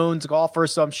heavily owned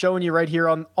golfers. So I'm showing you right here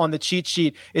on the cheat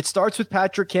sheet. It starts with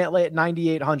Patrick Cantlay at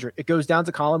 9,800. It goes down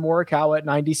to Colin Morikawa at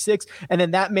 96, and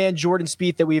then that man Jordan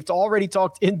Spieth that we've already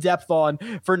talked in depth on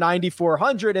for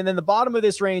 9,400. And then the bottom of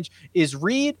this range is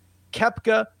Reed,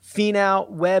 Koepka, Finau,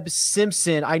 Webb,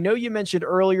 Simpson. I know you mentioned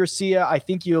earlier, Sia, I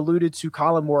think you alluded to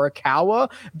Colin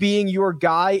Morikawa being your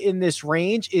guy in this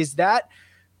range. Is that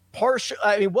partial?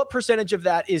 I mean, what percentage of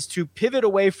that is to pivot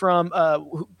away from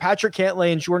Patrick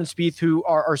Cantlay and Jordan Spieth, who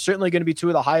are certainly going to be 2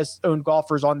 of the highest owned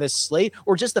golfers on this slate,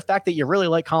 or just the fact that you really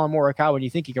like Colin Morikawa and you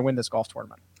think he can win this golf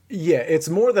tournament? Yeah, it's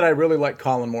more that I really like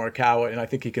Colin Morikawa, and I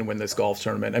think he can win this golf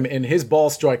tournament. I mean, and his ball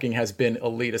striking has been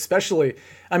elite, especially,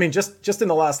 I mean, just in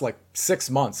the last 6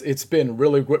 months, it's been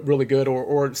really, really good,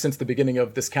 or since the beginning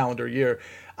of this calendar year.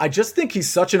 I just think he's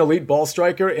such an elite ball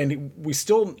striker, and we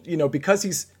still, because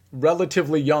he's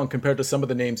relatively young compared to some of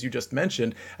the names you just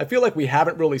mentioned. I feel like we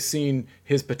haven't really seen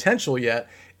his potential yet.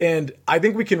 And I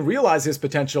think we can realize his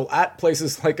potential at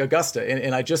places like Augusta.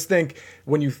 And I just think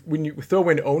when you throw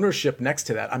in ownership next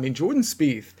to that, I mean, Jordan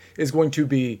Spieth is going to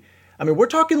be, I mean, we're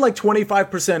talking like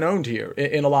 25% owned here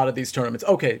in a lot of these tournaments.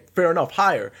 Okay, fair enough.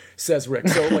 Higher, says Rick.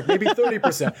 So like maybe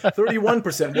 30%,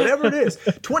 31%, whatever it is.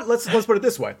 Let's put it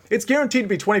this way. It's guaranteed to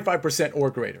be 25% or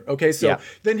greater. Okay, so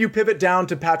then you pivot down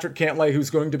to Patrick Cantlay,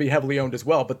 who's going to be heavily owned as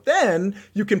well. But then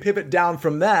you can pivot down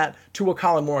from that to a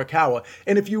Colin Morikawa.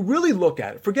 And if you really look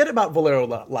at it, forget about Valero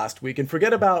last week and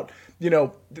forget about,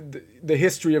 the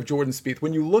history of Jordan Spieth.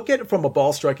 When you look at it from a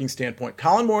ball striking standpoint,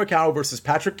 Colin Morikawa versus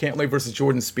Patrick Cantlay versus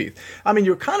Jordan Spieth, I mean,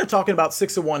 you're kind of talking about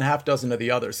 6 of one, half dozen of the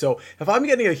other. So if I'm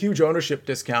getting a huge ownership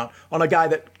discount on a guy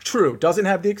that, true, doesn't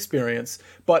have the experience,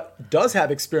 but does have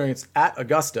experience at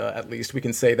Augusta, at least we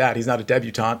can say that. He's not a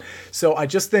debutante. So I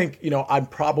just think, I'm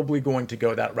probably going to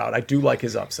go that route. I do like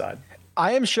his upside.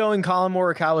 I am showing Colin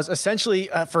Morikawa's essentially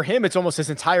for him, it's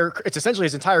essentially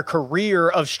his entire career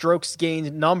of strokes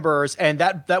gained numbers. And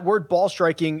that word ball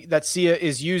striking that Sia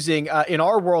is using in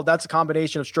our world, that's a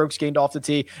combination of strokes gained off the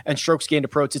tee and strokes gained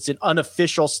approach. It's an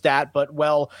unofficial stat, but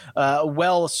well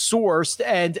sourced.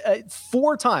 And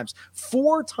four times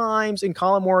in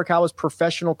Colin Morikawa's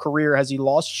professional career has he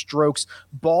lost strokes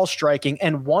ball striking.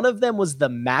 And one of them was the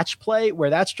match play, where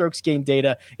that strokes gained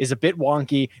data is a bit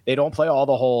wonky. They don't play all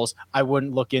the holes. I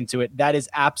wouldn't look into it. That is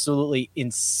absolutely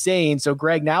insane. So,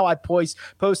 Greg, now I post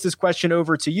this question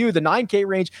over to you. The 9K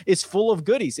range is full of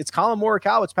goodies. It's Colin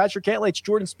Morikawa, it's Patrick Cantlay, it's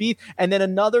Jordan Spieth, and then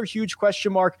another huge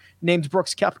question mark named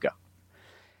Brooks Koepka.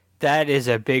 That is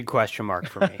a big question mark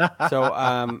for me. So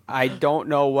I don't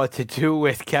know what to do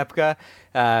with Koepka,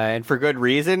 and for good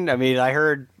reason. I mean, I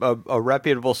heard a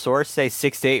reputable source say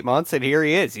 6 to 8 months, and here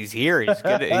he is. He's here. He's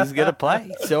gonna play.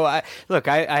 So I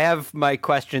have my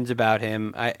questions about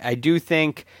him. I do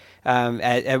think.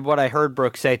 And what I heard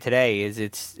Brooks say today is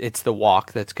it's the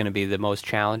walk that's going to be the most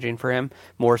challenging for him,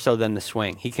 more so than the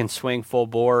swing. He can swing full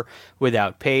bore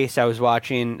without pace. I was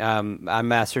watching on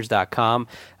Masters.com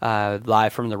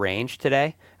live from the range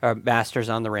today, or Masters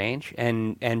on the range,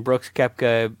 and Brooks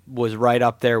Koepka was right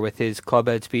up there with his club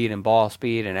head speed and ball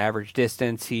speed and average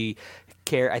distance.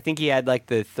 I think he had like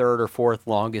the third or fourth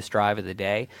longest drive of the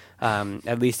day,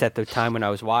 at least at the time when I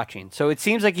was watching. So it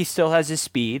seems like he still has his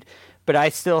speed, but I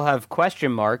still have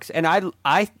question marks. And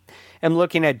I am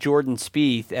looking at Jordan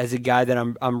Spieth as a guy that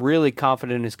I'm really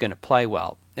confident is going to play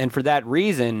well. And for that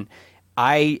reason,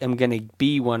 I am going to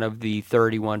be one of the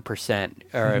 31%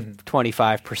 or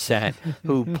 25%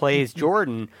 who plays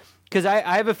Jordan, because I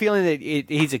have a feeling that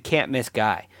he's a can't-miss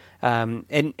guy. And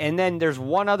then there's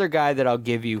one other guy that I'll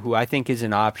give you who I think is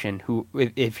an option, who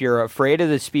if you're afraid of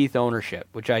the Spieth ownership,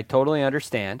 which I totally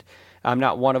understand. I'm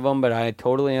not one of them, but I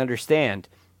totally understand.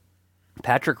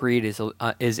 Patrick Reed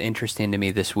is interesting to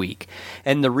me this week.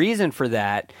 And the reason for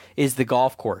that is the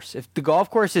golf course. If the golf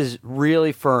course is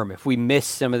really firm, if we miss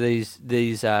some of these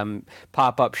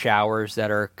pop-up showers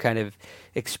that are kind of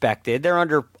expected, they're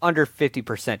under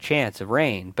 50% chance of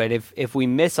rain. But if we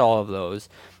miss all of those,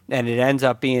 and it ends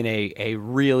up being a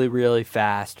really, really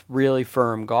fast, really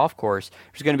firm golf course,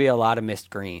 there's going to be a lot of missed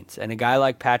greens. And a guy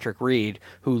like Patrick Reed,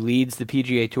 who leads the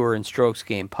PGA Tour in strokes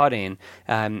gained putting,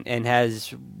 and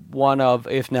has one of,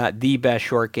 if not the best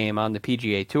short game on the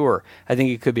PGA Tour, I think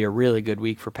it could be a really good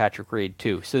week for Patrick Reed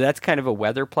too. So that's kind of a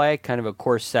weather play, kind of a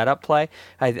course setup play.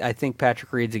 I think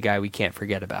Patrick Reed's a guy we can't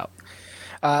forget about.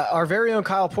 Our very own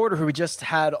Kyle Porter, who we just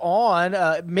had on,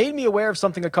 made me aware of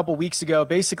something a couple weeks ago,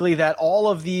 basically that all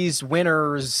of these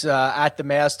winners at the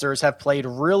Masters have played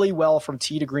really well from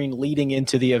tee to green leading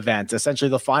into the event. Essentially,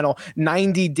 the final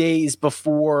 90 days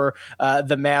before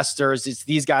the Masters, it's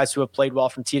these guys who have played well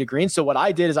from tee to green. So what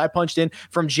I did is I punched in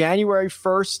from January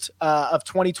 1st of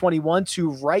 2021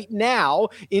 to right now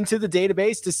into the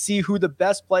database to see who the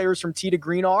best players from tee to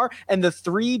green are. And the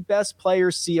three best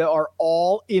players, Sia, are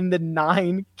all in the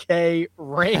 9K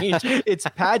range. It's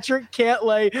Patrick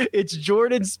Cantlay, it's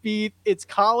Jordan Spieth, it's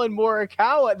Colin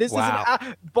Morikawa. This is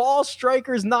a ball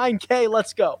strikers 9K.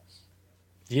 Let's go.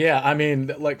 Yeah, I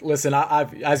mean, like, listen,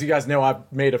 I've, as you guys know,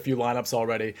 I've made a few lineups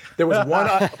already. There was one,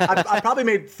 I probably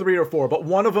made 3 or 4, but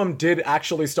one of them did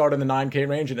actually start in the 9K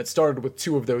range, and it started with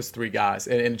 2 of those 3 guys.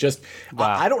 And just,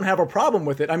 wow. I don't have a problem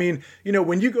with it. I mean,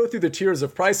 when you go through the tiers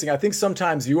of pricing, I think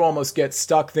sometimes you almost get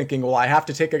stuck thinking, well, I have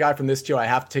to take a guy from this tier, I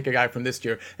have to take a guy from this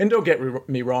tier. And don't get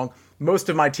me wrong, most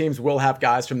of my teams will have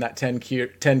guys from that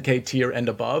 10K tier and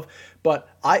above. But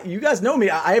you guys know me.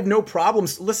 I have no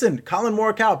problems. Listen, Colin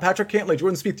Morikawa, Patrick Cantlay,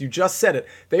 Jordan Spieth, you just said it.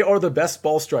 They are the best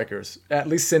ball strikers, at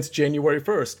least since January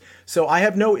 1st. So I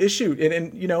have no issue.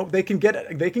 And you know, they can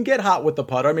get hot with the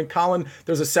putter. I mean, Colin,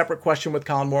 there's a separate question with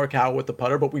Colin Morikawa with the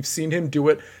putter, but we've seen him do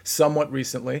it somewhat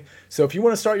recently. So if you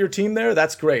want to start your team there,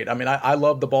 that's great. I mean, I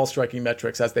love the ball striking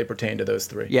metrics as they pertain to those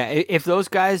three. Yeah, if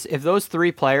those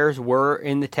three players were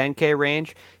in the 10K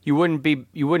range, you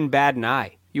wouldn't bat an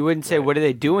eye. You wouldn't say, what are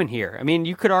they doing here? I mean,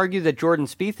 you could argue that Jordan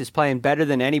Spieth is playing better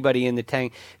than anybody in the 10.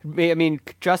 I mean,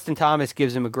 Justin Thomas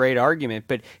gives him a great argument,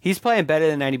 but he's playing better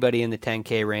than anybody in the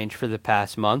 10K range for the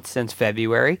past month since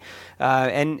February.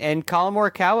 And Colin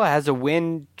Morikawa has a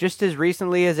win just as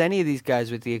recently as any of these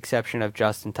guys, with the exception of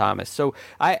Justin Thomas. So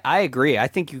I agree. I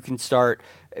think you can start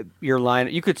your line.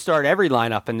 You could start every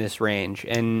lineup in this range,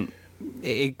 and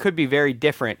it could be very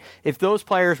different. If those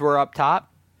players were up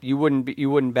top, you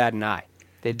wouldn't bat an eye.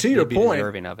 They'd be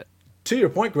deserving of it. To your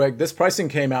point, Greg, this pricing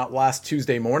came out last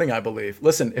Tuesday morning, I believe.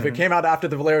 Listen, if it came out after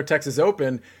the Valero Texas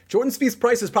Open, Jordan Spieth's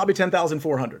price is probably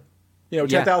 $10,400.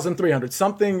 10,300,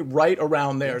 something right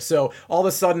around there. So all of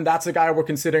a sudden, that's a guy we're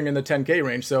considering in the 10K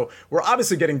range. So we're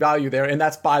obviously getting value there. And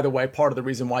that's, by the way, part of the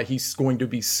reason why he's going to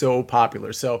be so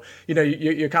popular. So,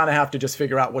 you kind of have to just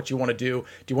figure out what you want to do.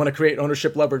 Do you want to create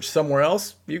ownership leverage somewhere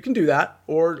else? You can do that.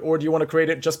 Or do you want to create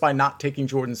it just by not taking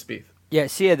Jordan Spieth? Yeah,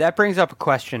 Sia, that brings up a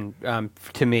question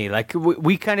to me. Like,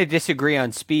 we kind of disagree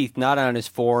on Spieth, not on his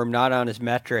form, not on his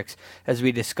metrics, as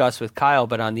we discussed with Kyle,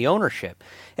 but on the ownership.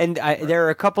 And there are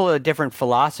a couple of different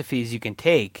philosophies you can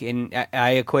take, and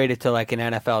I equate it to like an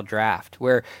NFL draft,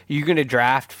 where you're going to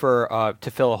draft for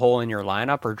to fill a hole in your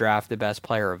lineup or draft the best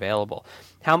player available.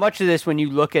 How much of this, when you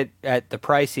look at the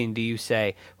pricing, do you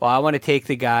say, well, I want to take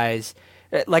the guys...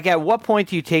 Like, at what point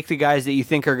do you take the guys that you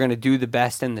think are going to do the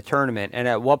best in the tournament, and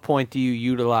at what point do you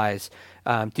utilize,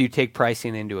 do you take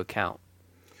pricing into account?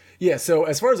 Yeah, so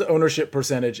as far as the ownership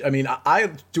percentage, I mean,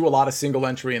 I do a lot of single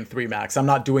entry and 3-max. I'm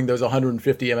not doing those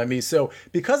 150 MMEs. So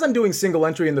because I'm doing single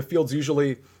entry and the field's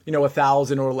usually,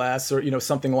 1,000 or less, or,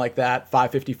 something like that,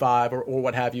 555 or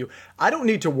what have you, I don't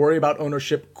need to worry about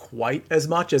ownership quite as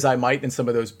much as I might in some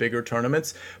of those bigger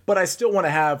tournaments. But I still want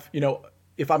to have,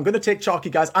 if I'm going to take chalky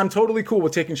guys, I'm totally cool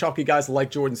with taking chalky guys like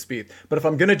Jordan Spieth. But if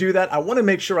I'm going to do that, I want to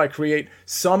make sure I create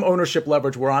some ownership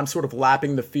leverage where I'm sort of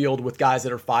lapping the field with guys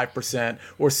that are 5%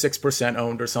 or 6%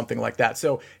 owned or something like that.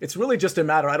 So it's really just a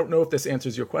matter, I don't know if this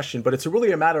answers your question, but it's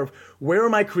really a matter of where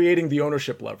am I creating the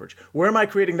ownership leverage? Where am I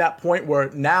creating that point where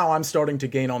now I'm starting to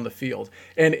gain on the field?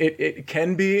 And it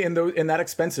can be in that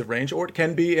expensive range, or it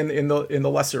can be in the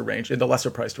lesser range, in the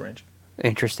lesser priced range.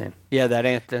 Interesting. Yeah,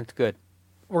 that's good.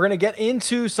 We're going to get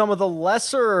into some of the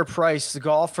lesser priced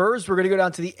golfers. We're going to go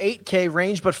down to the 8K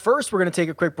range, but first we're going to take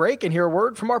a quick break and hear a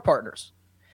word from our partners.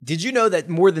 Did you know that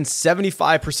more than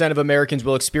 75% of Americans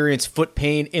will experience foot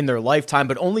pain in their lifetime,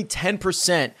 but only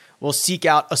 10% will seek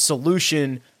out a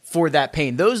solution for that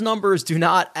pain? Those numbers do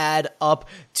not add up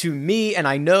to me, and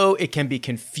I know it can be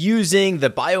confusing, the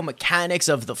biomechanics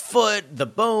of the foot, the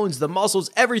bones, the muscles,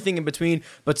 everything in between,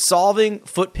 but solving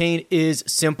foot pain is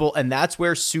simple, and that's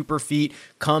where Superfeet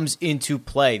comes into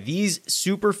play. These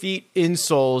Superfeet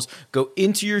insoles go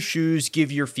into your shoes,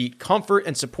 give your feet comfort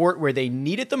and support where they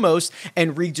need it the most,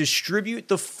 and redistribute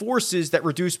the forces that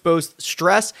reduce both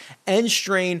stress and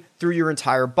strain through your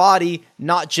entire body,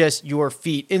 not just your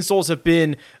feet. Insoles have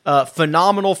been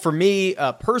phenomenal for me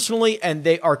personally, and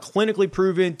they are clinically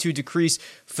proven to decrease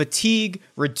fatigue,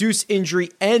 reduce injury,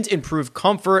 and improve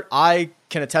comfort. I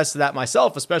can attest to that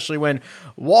myself, especially when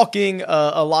walking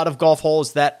a lot of golf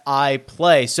holes that I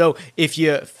play. So if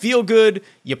you feel good,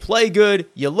 you play good,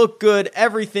 you look good,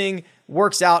 everything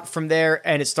works out from there,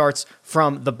 and it starts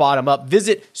from the bottom up.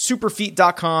 Visit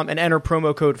superfeet.com and enter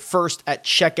promo code FIRST at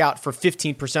checkout for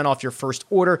 15% off your first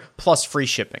order plus free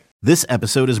shipping. This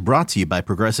episode is brought to you by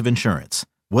Progressive Insurance.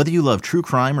 Whether you love true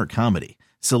crime or comedy,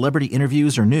 celebrity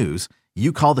interviews or news,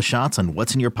 you call the shots on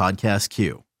what's in your podcast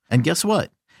queue. And guess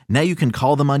what? Now you can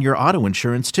call them on your auto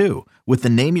insurance too with the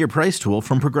Name Your Price tool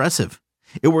from Progressive.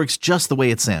 It works just the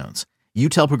way it sounds. You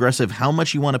tell Progressive how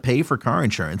much you want to pay for car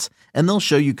insurance, and they'll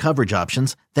show you coverage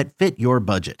options that fit your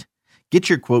budget. Get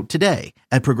your quote today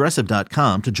at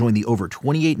Progressive.com to join the over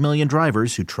 28 million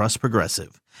drivers who trust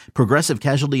Progressive. Progressive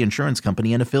Casualty Insurance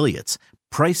Company and Affiliates.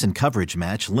 Price and coverage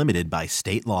match limited by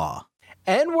state law.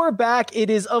 And we're back. It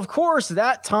is, of course,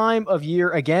 that time of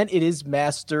year again. It is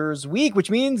Masters Week, which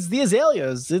means the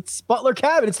azaleas. It's Butler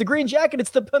Cabin. It's the green jacket. It's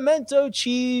the pimento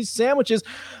cheese sandwiches.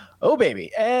 Oh,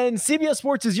 baby. And CBS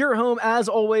Sports is your home, as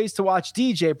always, to watch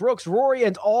DJ, Brooks, Rory,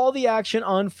 and all the action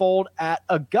unfold at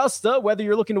Augusta. Whether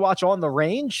you're looking to watch On the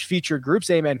Range, featured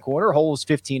groups, Amen Corner, holes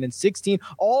 15 and 16,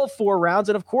 all 4 rounds.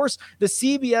 And, of course, the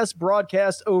CBS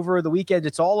broadcast over the weekend.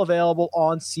 It's all available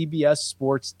on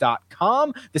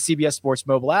CBSSports.com, the CBS Sports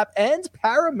mobile app, and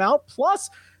Paramount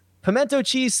Plus. Pimento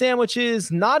cheese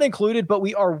sandwiches not included, but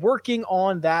we are working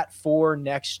on that for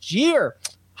next year.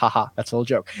 Haha, that's a little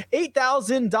joke.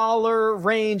 $8,000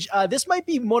 range. This might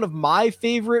be one of my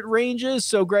favorite ranges.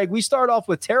 So, Greg, we start off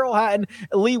with Terrell Hatton,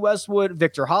 Lee Westwood,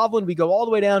 Victor Hovland. We go all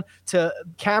the way down to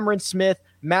Cameron Smith,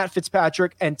 Matt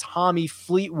Fitzpatrick, and Tommy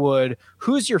Fleetwood.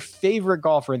 Who's your favorite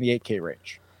golfer in the 8K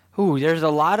range? Ooh, there's a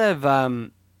lot of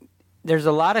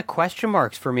question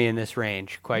marks for me in this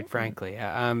range, quite frankly.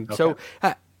 Okay. So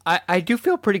I do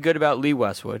feel pretty good about Lee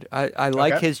Westwood. I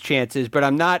like his chances, but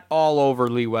I'm not all over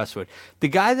Lee Westwood. The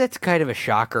guy that's kind of a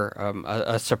shocker,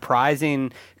 a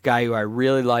surprising guy who I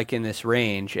really like in this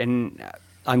range, and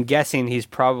I'm guessing he's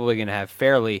probably going to have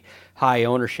fairly high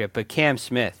ownership, but Cam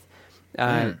Smith.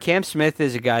 Cam Smith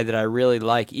is a guy that I really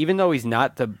like, even though he's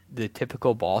not the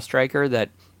typical ball striker that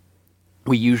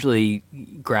we usually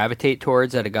gravitate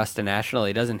towards at Augusta National.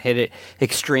 He doesn't hit it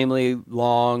extremely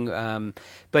long,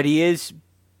 but he is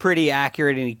pretty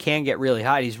accurate, and he can get really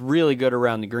hot. He's really good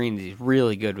around the greens. He's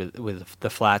really good with the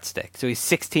flat stick. So he's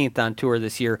 16th on tour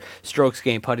this year, strokes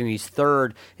gained putting. He's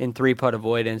 3rd in 3-putt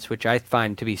avoidance, which I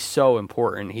find to be so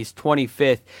important. He's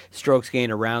 25th strokes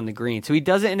gained around the green. So he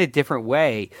does it in a different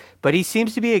way, but he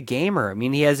seems to be a gamer. I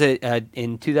mean, he has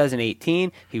in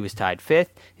 2018, he was tied 5th.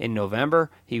 In November,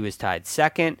 he was tied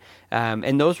 2nd.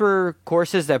 And those were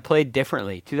courses that played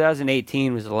differently.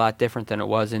 2018 was a lot different than it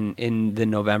was in the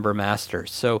November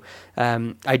Masters. So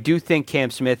I do think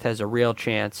Cam Smith has a real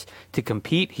chance to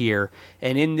compete here.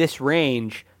 And in this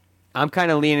range, I'm kind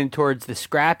of leaning towards the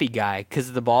scrappy guy because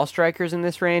of the ball strikers in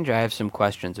this range. I have some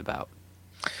questions about.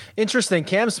 Interesting.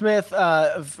 Cam Smith,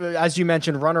 as you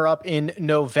mentioned, runner-up in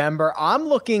November. I'm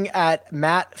looking at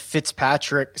Matt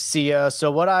Fitzpatrick, Sia.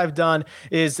 So what I've done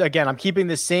is, again, I'm keeping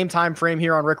the same time frame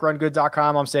here on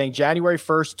rickrungood.com. I'm saying January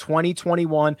 1st,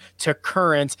 2021 to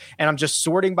current, and I'm just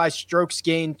sorting by strokes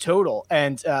gained total.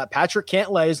 And Patrick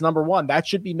Cantlay is number 1. That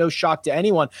should be no shock to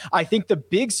anyone. I think the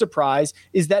big surprise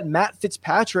is that Matt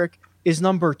Fitzpatrick is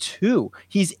number 2.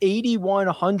 He's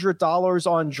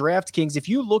 $8,100 on DraftKings. If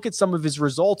you look at some of his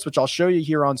results, which I'll show you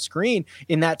here on screen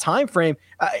in that time frame,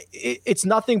 it's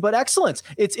nothing but excellence.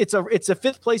 It's a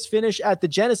 5th place finish at the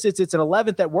Genesis. It's an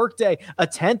 11th at Workday, a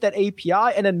 10th at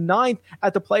API, and a 9th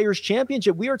at the Players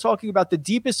Championship. We are talking about the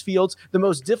deepest fields, the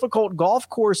most difficult golf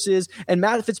courses, and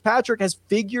Matt Fitzpatrick has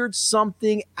figured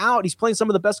something out. He's playing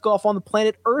some of the best golf on the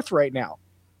planet Earth right now.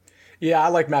 Yeah, I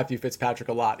like Matthew Fitzpatrick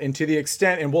a lot. And to the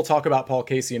extent, and we'll talk about Paul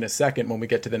Casey in a second when we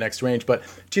get to the next range, but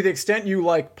to the extent you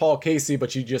like Paul Casey,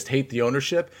 but you just hate the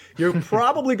ownership, you're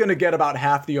probably going to get about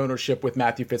half the ownership with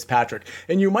Matthew Fitzpatrick.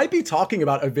 And you might be talking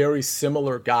about a very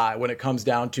similar guy when it comes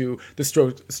down to the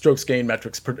strokes gain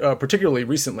metrics, particularly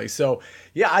recently. So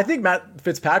yeah, I think Matt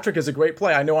Fitzpatrick is a great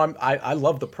play. I know I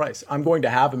love the price. I'm going to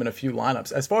have him in a few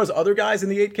lineups. As far as other guys in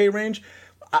the 8K range,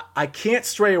 I can't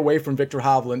stray away from Victor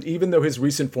Hovland, even though his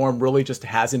recent form really just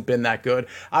hasn't been that good.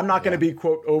 I'm not going to be,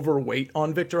 quote, overweight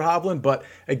on Victor Hovland, but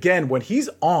again, when he's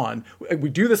on, we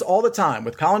do this all the time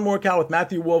with Colin Morikawa, with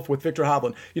Matthew Wolff, with Victor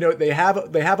Hovland. You know, they have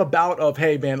a bout of,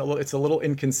 hey, man, it's a little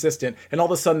inconsistent, and all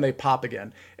of a sudden they pop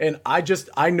again. And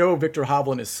I know Victor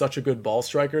Hovland is such a good ball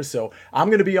striker, so I'm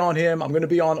going to be on him. I'm going to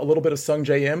be on a little bit of Sung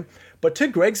Jae Im. But to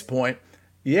Greg's point,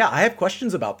 yeah, I have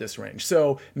questions about this range.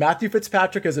 So Matthew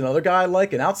Fitzpatrick is another guy I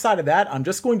like. And outside of that, I'm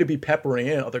just going to be peppering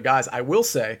in other guys. I will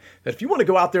say that if you want to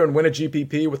go out there and win a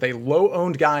GPP with a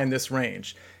low-owned guy in this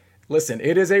range, listen,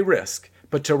 it is a risk.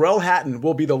 But Terrell Hatton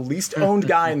will be the least owned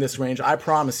guy in this range. I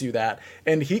promise you that.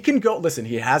 And he can go, listen,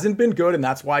 he hasn't been good, and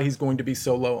that's why he's going to be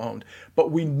so low owned. But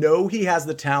we know he has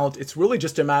the talent. It's really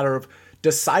just a matter of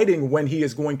deciding when he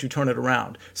is going to turn it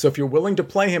around. So if you're willing to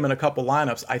play him in a couple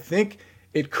lineups, I think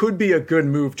it could be a good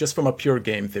move just from a pure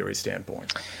game theory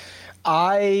standpoint.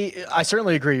 I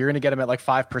certainly agree. You're going to get him at like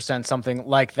 5%, something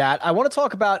like that. I want to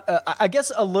talk about, I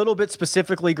guess, a little bit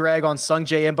specifically, Greg, on Sung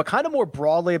Jae Im, but kind of more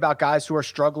broadly about guys who are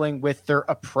struggling with their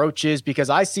approaches, because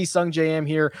I see Sung Jae Im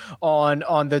here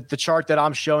on the chart that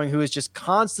I'm showing, who is just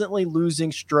constantly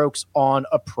losing strokes on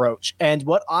approach. And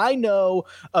what I know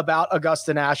about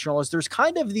Augusta National is there's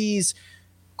kind of these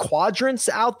quadrants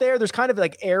out there. There's kind of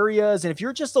like areas. And if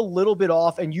you're just a little bit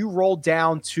off and you roll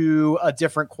down to a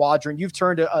different quadrant, you've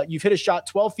hit a shot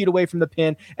 12 feet away from the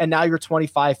pin and now you're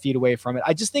 25 feet away from it.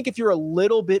 I just think if you're a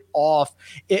little bit off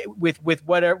with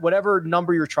whatever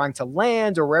number you're trying to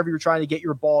land or wherever you're trying to get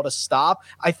your ball to stop,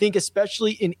 I think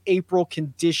especially in April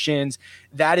conditions,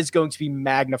 that is going to be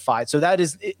magnified. So that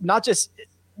is not just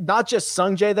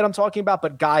Sungjae that I'm talking about,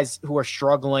 but guys who are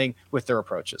struggling with their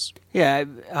approaches. Yeah,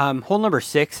 hole number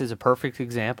 6 is a perfect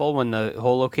example when the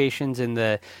hole location's in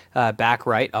the back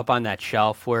right up on that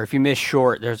shelf where if you miss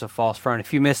short, there's a false front.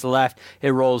 If you miss left, it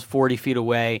rolls 40 feet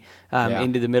away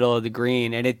into the middle of the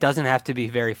green, and it doesn't have to be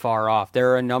very far off.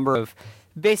 There are a number of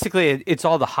basically, it's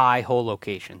all the high hole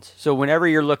locations. So whenever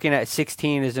you're looking at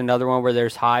 16 is another one where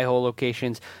there's high hole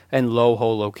locations and low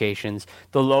hole locations.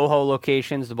 The low hole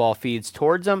locations, the ball feeds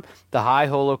towards them. The high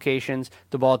hole locations,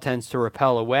 the ball tends to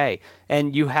repel away.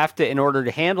 And you have to, in order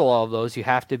to handle all of those, you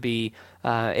have to be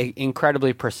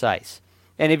incredibly precise.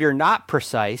 And if you're not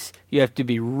precise, you have to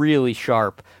be really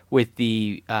sharp with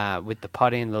the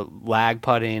putting, the lag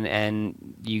putting,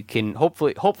 and you can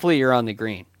hopefully you're on the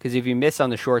green, because if you miss on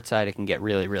the short side, it can get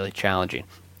really, really challenging.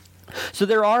 So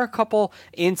there are a couple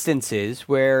instances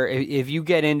where if you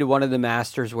get into one of the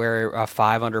Masters where a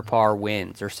 5 under par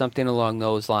wins or something along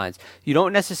those lines, you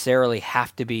don't necessarily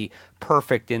have to be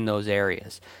perfect in those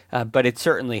areas, but it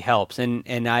certainly helps.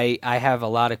 And I have a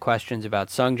lot of questions about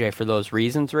Sungjae for those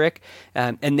reasons, Rick,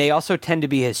 and they also tend to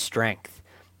be his strength.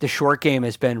 The short game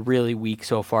has been really weak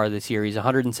so far this year. He's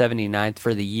 179th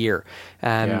for the year.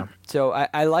 So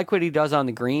I like what he does on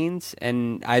the greens,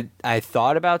 and I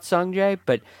thought about Sungjae,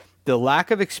 but the lack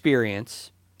of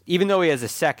experience, even though he has a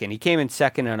second, he came in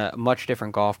second on a much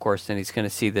different golf course than he's going to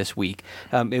see this week.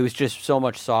 It was just so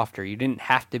much softer. You didn't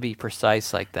have to be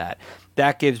precise like that.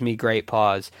 That gives me great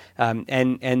pause,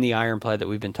 and the iron play that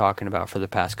we've been talking about for the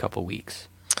past couple weeks.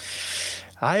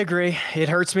 I agree. It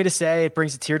hurts me to say. It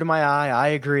brings a tear to my eye. I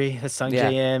agree that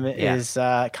Sungjae Im is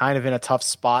kind of in a tough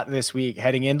spot this week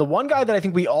heading in. The one guy that I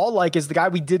think we all like is the guy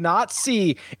we did not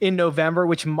see in November,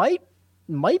 which might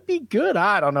be good.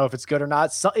 I don't know if it's good or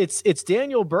not. So it's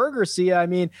Daniel Berger. I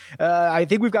mean, I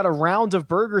think we've got a round of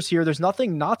Bergers here. There's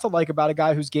nothing not to like about a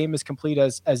guy whose game is complete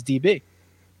as DB.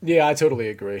 Yeah, I totally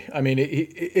agree. I mean,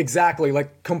 exactly,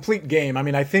 like complete game. I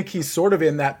mean, I think he's sort of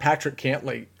in that Patrick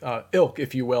Cantlay ilk,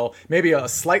 if you will, maybe a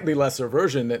slightly lesser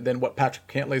version than what Patrick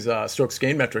Cantlay's strokes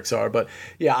gain metrics are. But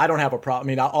yeah, I don't have a problem. I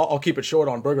mean, I'll keep it short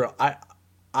on Berger.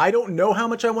 I don't know how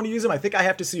much I want to use him. I think I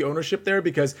have to see ownership there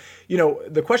because,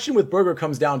 the question with Berger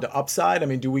comes down to upside. I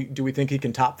mean, do we think he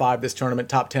can top 5 this tournament,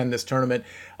 top 10 this tournament?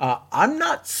 I'm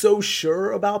not so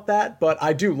sure about that, but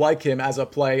I do like him as a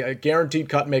play, a guaranteed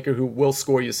cut maker who will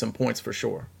score you some points for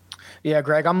sure. Yeah,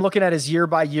 Greg, I'm looking at his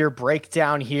year-by-year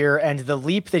breakdown here, and the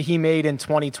leap that he made in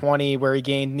 2020, where he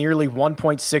gained nearly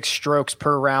 1.6 strokes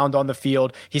per round on the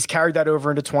field, he's carried that over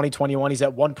into 2021. He's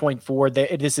at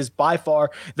 1.4. This is by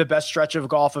far the best stretch of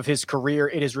golf of his career.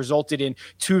 It has resulted in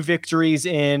 2 victories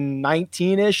in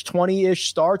 19-ish, 20-ish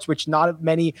starts, which not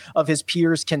many of his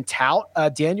peers can tout.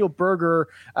 Daniel Berger,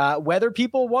 whether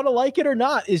people want to like it or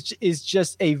not, is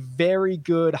just a very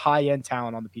good high-end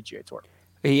talent on the PGA Tour.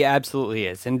 He absolutely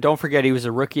is. And don't forget, he was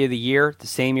a Rookie of the Year the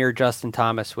same year Justin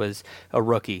Thomas was a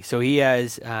rookie. So he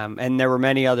has, and there were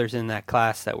many others in that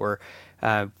class that were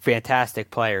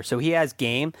fantastic players. So he has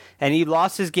game, and he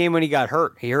lost his game when he got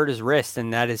hurt. He hurt his wrist,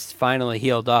 and that is finally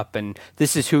healed up, and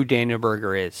this is who Daniel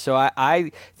Berger is. So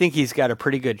I think he's got a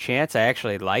pretty good chance. I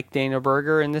actually like Daniel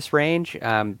Berger in this range.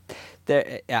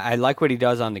 I like what he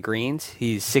does on the greens.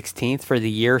 He's 16th for the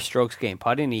year strokes gained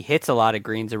putting. He hits a lot of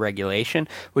greens in regulation,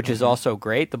 which is also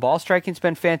great. The ball striking's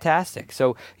been fantastic.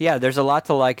 So, yeah, there's a lot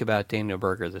to like about Daniel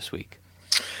Berger this week.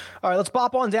 All right, let's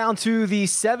pop on down to the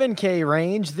 7K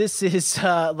range. This is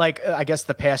I guess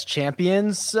the past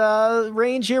champions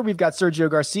range here. We've got Sergio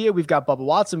Garcia, we've got Bubba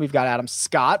Watson, we've got Adam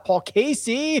Scott, Paul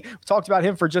Casey. We talked about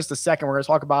him for just a second. We're going to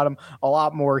talk about him a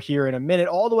lot more here in a minute.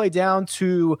 All the way down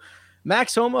to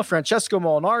Max Homa, Francesco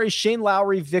Molinari, Shane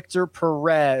Lowry, Victor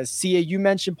Perez. Sia, you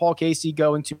mentioned Paul Casey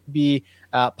going to be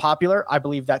popular. I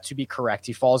believe that to be correct.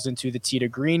 He falls into the tee to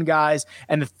green guys.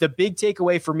 And the big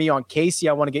takeaway for me on Casey,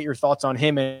 I want to get your thoughts on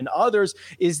him and others,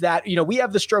 is that, we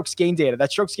have the strokes gain data.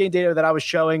 That strokes gain data that I was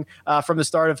showing from the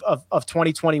start of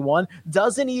 2021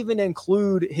 doesn't even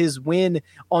include his win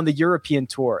on the European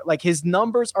Tour. Like, his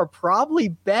numbers are probably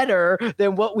better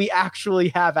than what we actually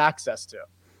have access to.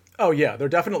 Oh yeah, they're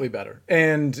definitely better.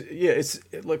 And yeah, it's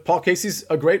like Paul Casey's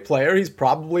a great player. He's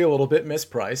probably a little bit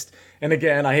mispriced. And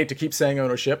again, I hate to keep saying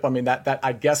ownership. I mean, that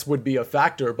I guess would be a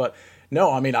factor, but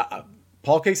no, I mean,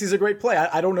 Paul Casey's a great play.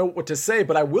 I don't know what to say,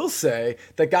 but I will say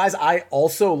that guys I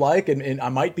also like, and I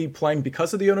might be playing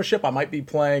because of the ownership, I might be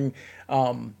playing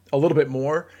a little bit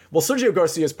more. Well, Sergio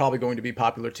Garcia is probably going to be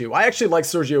popular too. I actually like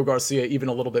Sergio Garcia even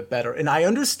a little bit better. And I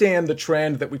understand the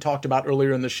trend that we talked about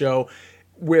earlier in the show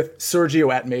with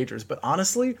Sergio at majors. But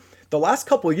honestly, the last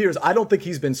couple of years, I don't think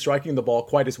he's been striking the ball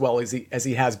quite as well as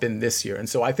he has been this year. And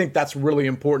so I think that's really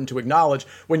important to acknowledge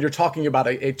when you're talking about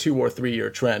a 2 or 3 year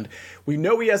trend. We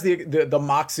know he has the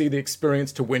moxie, the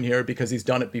experience to win here because he's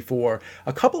done it before.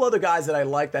 A couple other guys that I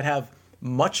like that have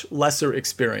much lesser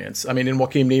experience. I mean, in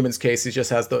Joaquin Niemann's case, he just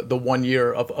has the 1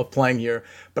 year of playing here.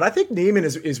 But I think Niemann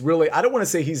is really, I don't want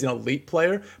to say he's an elite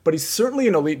player, but he's certainly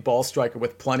an elite ball striker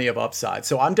with plenty of upside.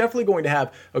 So I'm definitely going to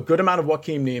have a good amount of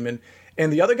Joaquin Niemann.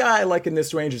 And the other guy I like in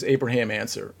this range is Abraham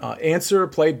Answer. Answer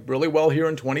played really well here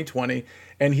in 2020,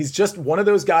 and he's just one of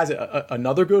those guys,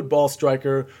 another good ball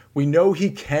striker. We know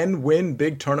he can win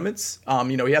big tournaments.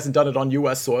 He hasn't done it on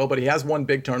U.S. soil, but he has won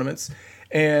big tournaments,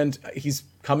 and he's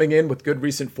coming in with good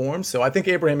recent form. So I think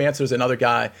Abraham Answer is another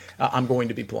guy I'm going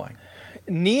to be playing.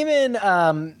 Niemann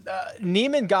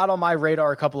got on my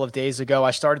radar a couple of days ago. I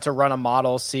started to run a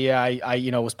model. See, I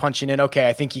was punching in. Okay,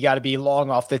 I think you got to be long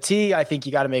off the tee. I think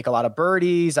you got to make a lot of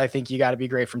birdies. I think you got to be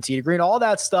great from tee to green. All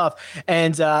that stuff.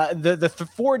 And the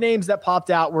 4 names that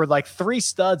popped out were like 3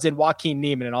 studs in Joaquin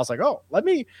Niemann. And I was like, oh, let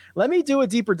me do a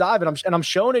deeper dive. And I'm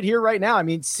showing it here right now. I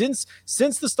mean, since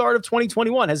the start of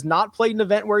 2021, has not played an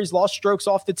event where he's lost strokes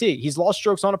off the tee. He's lost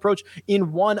strokes on approach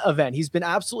in 1 event. He's been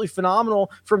absolutely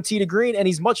phenomenal from tee to green. And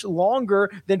he's much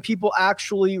longer than people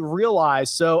actually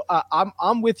realize. So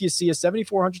I'm with you, Sia.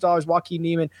 $7,400 Joaquin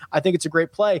Niemann. I think it's a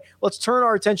great play. Let's turn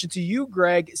our attention to you,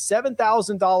 Greg.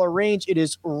 $7,000 range. It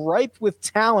is ripe with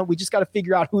talent. We just got to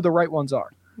figure out who the right ones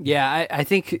are. Yeah, I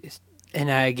think, and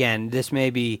again, this may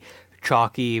be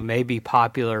chalky, may be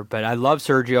popular, but I love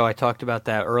Sergio. I talked about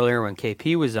that earlier when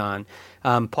KP was on.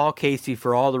 Paul Casey,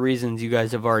 for all the reasons you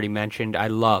guys have already mentioned, I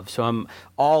love. So I'm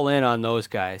all in on those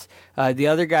guys. The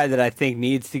other guy that I think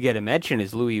needs to get a mention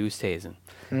is Louis Oosthuizen.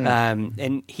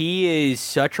 And he is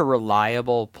such a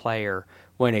reliable player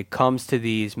when it comes to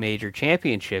these major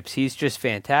championships. He's just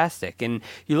fantastic. And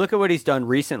you look at what he's done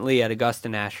recently at Augusta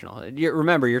National.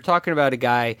 Remember, you're talking about a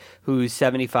guy who's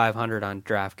 7,500 on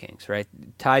DraftKings, right?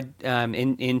 Tied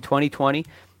in 2020.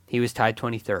 He was tied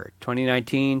 23rd.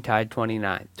 2019, tied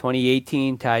 29th.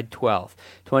 2018, tied 12th.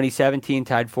 2017,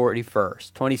 tied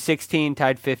 41st. 2016,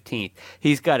 tied 15th.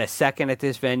 He's got a second at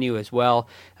this venue as well.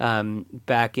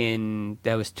 That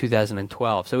was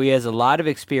 2012. So he has a lot of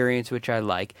experience, which I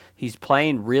like. He's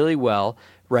playing really well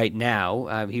right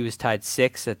now. He was tied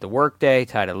 6th at the Workday,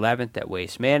 tied 11th at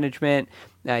Waste Management.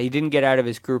 He didn't get out of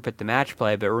his group at the match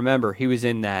play, but remember, he was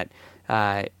in that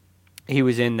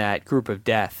group of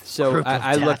death. So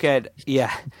I look at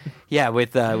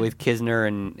with Kisner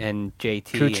and JT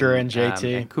Kuchar and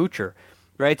JT and Kuchar,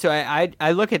 right? So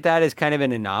I look at that as kind of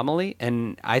an anomaly,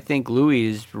 and I think Louis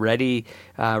is ready,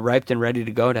 ripe and ready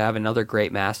to go to have another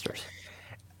great Masters.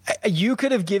 You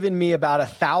could have given me about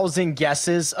 1,000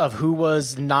 guesses of who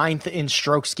was 9th in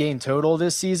strokes gained total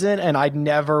this season, and I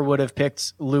never would have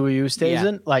picked Louis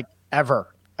Oosthuizen, like ever.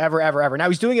 Ever. Now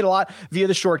he's doing it a lot via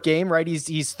the short game, right? He's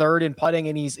 3rd in putting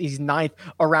and he's 9th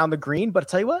around the green. But I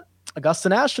tell you what, Augusta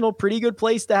National, pretty good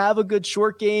place to have a good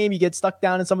short game. You get stuck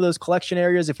down in some of those collection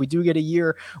areas. If we do get a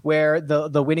year where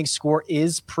the winning score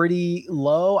is pretty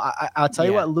low, I'll tell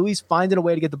you what, Louis finding a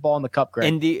way to get the ball in the cup,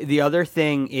 Greg. And the other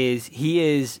thing is he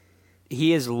is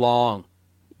long.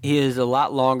 He is a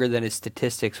lot longer than his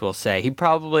statistics will say. I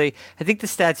think the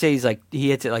stats say he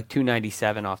hits it like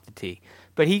 297 off the tee,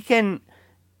 but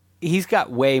he's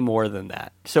got way more than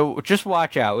that. So just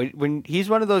watch out. When he's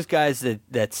one of those guys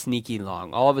that's sneaky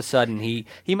long. All of a sudden, he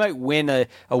might win a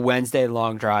Wednesday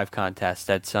long drive contest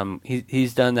at some.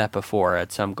 He's done that before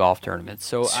at some golf tournaments.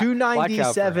 So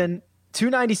 297.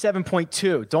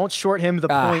 297.2. Don't short him the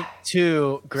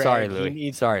 0.2, Greg. Sorry, Louis. He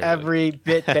needs every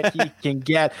bit that he can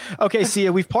get. Okay,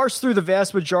 Sia, we've parsed through the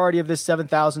vast majority of this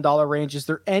 $7,000 range. Is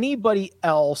there anybody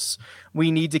else we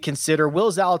need to consider?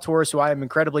 Will Zalatoris, who I am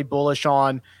incredibly bullish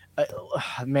on,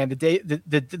 man,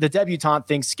 the debutante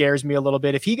thing scares me a little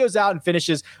bit. If he goes out and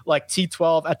finishes like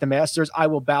T12 at the Masters, I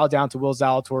will bow down to Will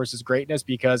Zalatoris' greatness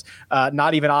because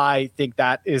not even I think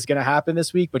that is going to happen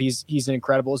this week, but he's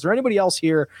incredible. Is there anybody else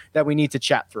here that we need to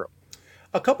chat through?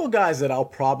 A couple guys that I'll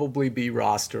probably be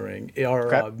rostering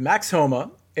are Max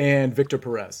Homa and Victor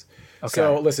Perez. Okay.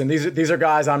 So listen, these are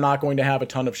guys I'm not going to have a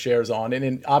ton of shares on,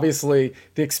 and obviously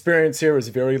the experience here is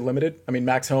very limited. I mean,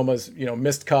 Max Homa's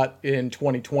missed cut in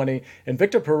 2020, and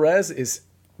Victor Perez is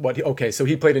So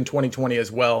he played in 2020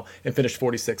 as well and finished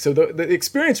 46. So the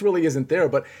experience really isn't there.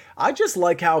 But I just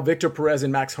like how Victor Perez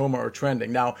and Max Homa are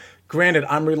trending. Now, granted,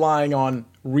 I'm relying on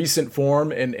recent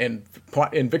form and in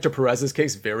Victor Perez's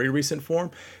case, very recent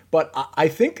form. But I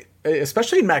think,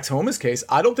 especially in Max Homa's case,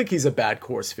 I don't think he's a bad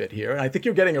course fit here. And I think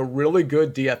you're getting a really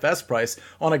good DFS price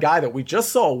on a guy that we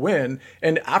just saw win.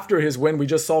 And after his win, we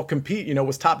just saw compete,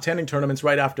 was top 10 in tournaments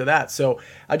right after that. So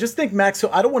I just think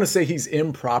I don't want to say he's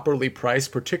improperly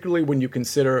priced, particularly when you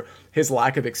consider his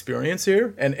lack of experience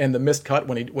here and the missed cut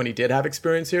when he did have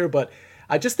experience here. But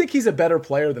I just think he's a better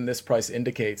player than this price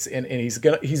indicates, and he's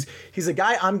a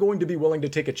guy I'm going to be willing to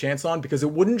take a chance on because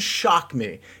it wouldn't shock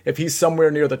me if he's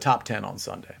somewhere near the top 10 on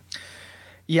Sunday.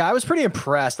 Yeah, I was pretty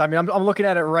impressed. I mean, I'm looking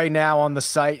at it right now on the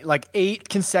site, like 8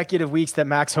 consecutive weeks that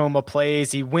Max Homa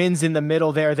plays. He wins in the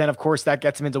middle there. Then, of course, that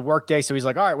gets him into workday. So he's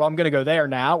like, all right, well, I'm going to go there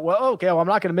now. Well, okay, well, I'm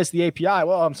not going to miss the API.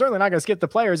 Well, I'm certainly not going to skip the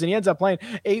players. And he ends up playing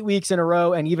 8 weeks in a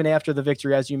row. And even after the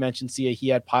victory, as you mentioned, Sia, he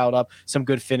had piled up some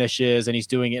good finishes, and he's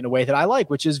doing it in a way that I like,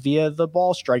 which is via the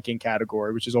ball striking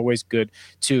category, which is always good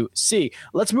to see.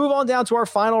 Let's move on down to our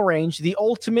final range, the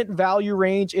ultimate value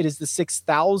range. It is the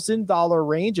 $6,000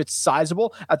 range. It's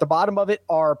sizable. At the bottom of it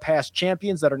are past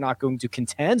champions that are not going to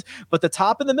contend, but the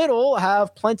top and the middle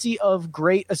have plenty of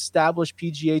great established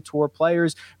PGA Tour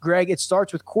players. Greg, it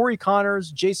starts with Corey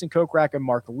Connors, Jason Kokrak, and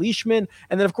Mark Leishman,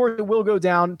 and then of course it will go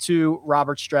down to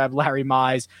Robert Streb, Larry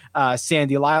Mize,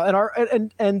 Sandy Lyle,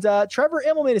 and Trevor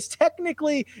Immelman is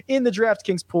technically in the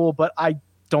DraftKings pool, but I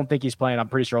don't think he's playing. I'm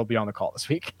pretty sure he'll be on the call this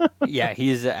week. Yeah,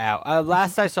 he's out.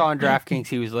 Last I saw on DraftKings,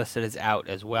 he was listed as out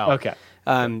as well. Okay.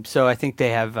 So I think they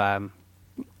have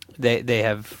they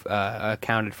have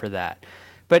accounted for that.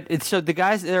 But so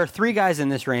there are 3 guys in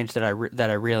this range that I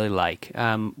really like.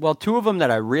 Well, 2 of them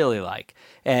that I really like,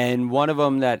 and one of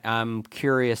them that I'm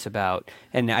curious about,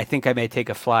 and I think I may take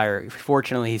a flyer.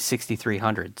 Fortunately, he's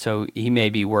 6,300, so he may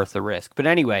be worth the risk. But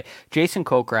anyway, Jason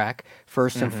Kokrak,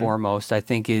 first and foremost, I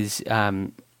think is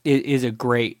a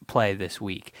great play this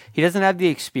week. He doesn't have the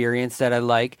experience that I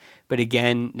like, but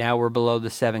again, now we're below the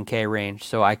 7K range,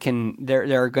 so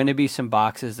there are going to be some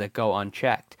boxes that go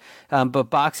unchecked. But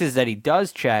boxes that he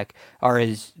does check are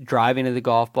his driving of the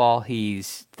golf ball.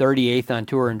 He's 38th on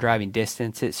tour in driving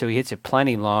distance, so he hits it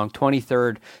plenty long,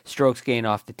 23rd strokes gain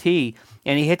off the tee,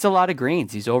 and he hits a lot of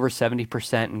greens. He's over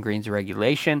 70% in greens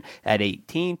regulation at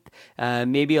 18th,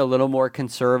 maybe a little more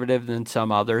conservative than some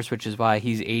others, which is why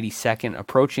he's 82nd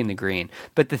approaching the green.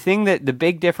 But the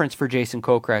big difference for Jason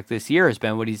Kokrak this year has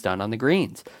been what he's done on the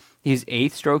greens. He's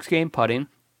 8th strokes gain putting,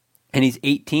 and he's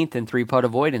 18th in 3-putt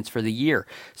avoidance for the year.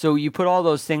 So you put all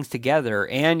those things together,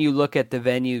 and you look at the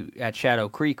venue at Shadow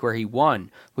Creek where he won,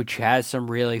 which has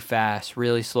some really fast,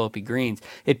 really slopey greens.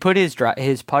 It put his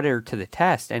putter to the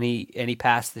test, and he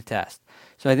passed the test.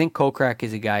 So I think Kokrak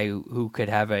is a guy who could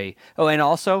have and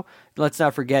also, let's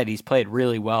not forget, he's played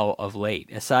really well of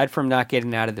late. Aside from not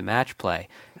getting out of the match play,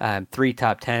 3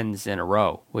 top 10s in a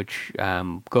row, which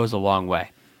goes a long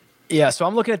way. Yeah, so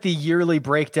I'm looking at the yearly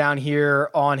breakdown here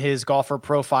on his golfer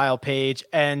profile page,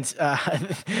 and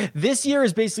this year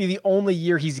is basically the only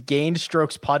year he's gained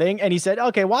strokes putting. And he said,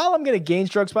 "Okay, while I'm going to gain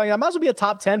strokes putting, I might as well be a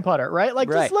top 10 putter, right? Like,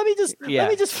 right. let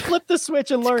me just flip the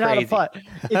switch and learn how to putt."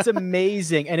 It's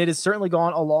amazing, and it has certainly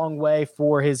gone a long way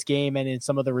for his game and in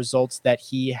some of the results that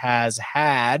he has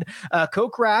had.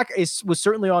 Kokrak was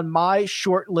certainly on my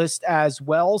short list as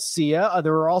well. Sia,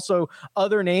 there were also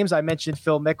other names. I mentioned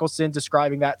Phil Mickelson,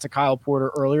 describing that to Kyle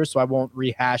Porter earlier, so I won't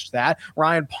rehash that.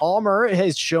 Ryan Palmer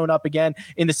has shown up again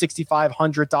in the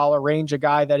 $6,500 range, a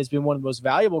guy that has been one of the most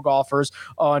valuable golfers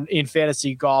in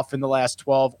fantasy golf in the last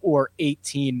 12 or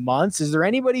 18 months. Is there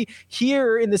anybody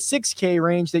here in the 6K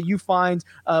range that you find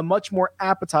much more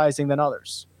appetizing than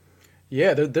others?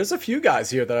 Yeah, there's a few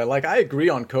guys here that I like. I agree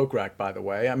on Kokrak, by the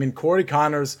way. I mean, Corey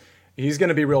Connors, he's going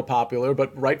to be real popular,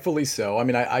 but rightfully so. I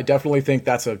mean, I definitely think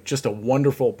that's just a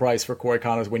wonderful price for Corey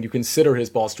Connors when you consider his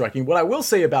ball striking. What I will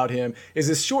say about him is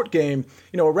his short game,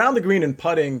 around the green and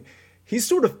putting, he's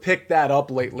sort of picked that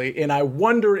up lately, and I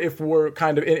wonder if we're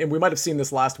and we might have seen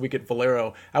this last week at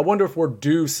Valero, I wonder if we're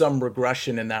due some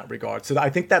regression in that regard. So I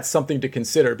think that's something to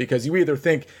consider, because you either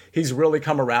think he's really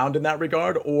come around in that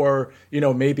regard, or,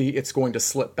 maybe it's going to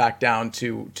slip back down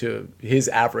to his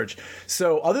average.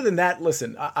 So other than that,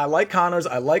 listen, I like Connors,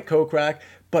 I like Kokrak,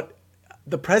 but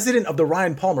the president of the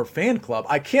Ryan Palmer fan club,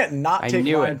 I can't not take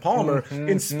Ryan Palmer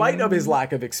in spite of his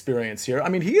lack of experience here. I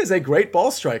mean, he is a great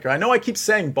ball striker. I know I keep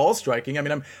saying ball striking. I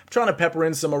mean, I'm trying to pepper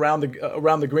in some around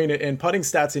the green and putting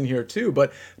stats in here too,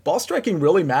 but ball striking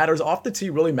really matters. Off the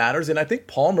tee really matters. And I think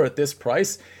Palmer at this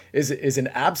price is an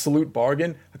absolute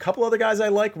bargain. A couple other guys I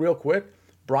like real quick.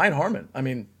 Brian Harman. I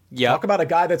mean, Talk about a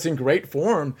guy that's in great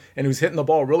form and who's hitting the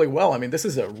ball really well. I mean, this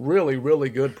is a really, really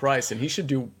good price, and he should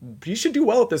do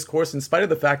well at this course in spite of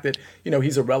the fact that,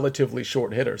 he's a relatively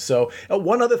short hitter. So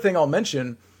one other thing I'll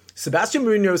mention, Sebastian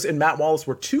Munoz and Matt Wallace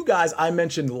were two guys I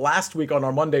mentioned last week on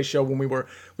our Monday show when we were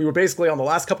basically on the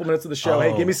last couple minutes of the show.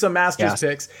 Hey, give me some Masters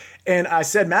picks. And I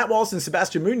said Matt Wallace and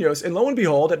Sebastian Munoz, and lo and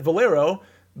behold, at Valero,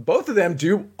 both of them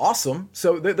do awesome.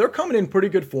 So they're coming in pretty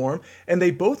good form, and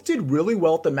they both did really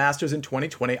well at the Masters in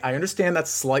 2020. I understand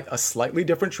that's a slightly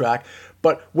different track,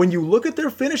 but when you look at their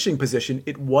finishing position,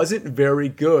 it wasn't very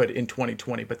good in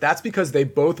 2020, but that's because they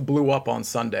both blew up on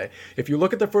Sunday. If you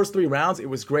look at the first 3 rounds, it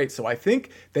was great. So I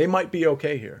think they might be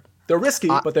okay here. They're risky,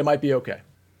 but they might be okay.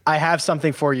 I have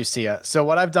something for you, Sia. So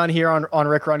what I've done here on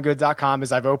rickrungood.com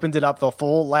is I've opened it up the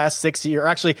full last 6 years,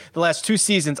 actually the last 2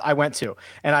 seasons I went to.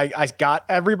 And I got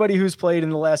everybody who's played in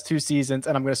the last 2 seasons,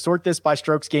 and I'm going to sort this by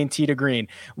strokes gained tee to green.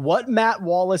 What Matt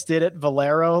Wallace did at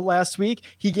Valero last week,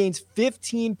 he gains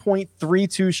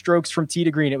 15.32 strokes from tee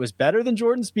to green. It was better than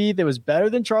Jordan Spieth. It was better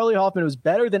than Charlie Hoffman. It was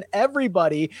better than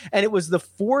everybody. And it was the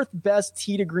 4th best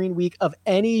tee to green week of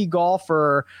any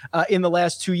golfer in the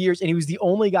last 2 years. And he was the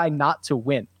only guy not to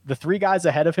win. The 3 guys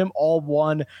ahead of him all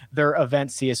won their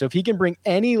events here. So if he can bring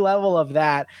any level of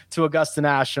that to Augusta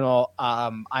National,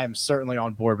 I am certainly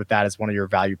on board with that as one of your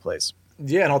value plays.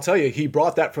 Yeah, and I'll tell you, he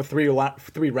brought that for 3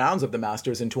 rounds of the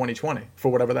Masters in 2020,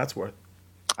 for whatever that's worth.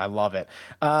 I love it.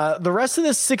 The rest of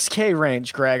this 6K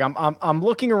range, Greg, I'm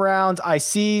looking around. I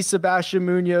see Sebastian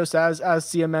Munoz, as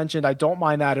Sia mentioned. I don't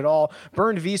mind that at all.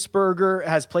 Bernd Wiesberger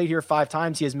has played here 5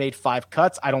 times. He has made 5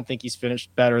 cuts. I don't think he's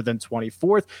finished better than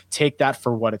 24th. Take that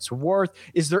for what it's worth.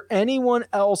 Is there anyone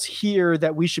else here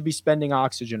that we should be spending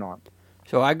oxygen on?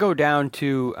 So I go down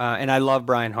to, and I love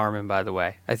Brian Harman, by the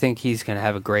way. I think he's going to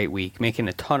have a great week, making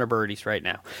a ton of birdies right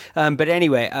now. But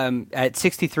anyway, at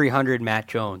 6,300, Matt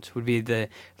Jones would be the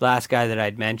last guy that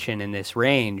I'd mention in this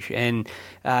range. And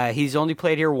he's only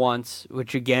played here once,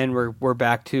 which again, we're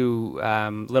back to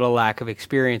little lack of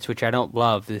experience, which I don't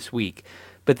love this week.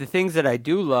 But the things that I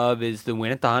do love is the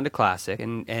win at the Honda Classic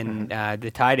and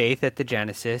the tied 8th at the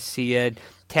Genesis. He had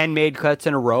 10 made cuts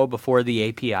in a row before the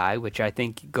API, which I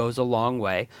think goes a long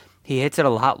way. He hits it a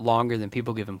lot longer than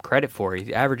people give him credit for.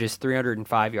 He averages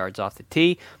 305 yards off the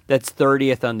tee. That's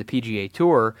 30th on the PGA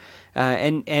Tour.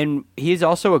 And he's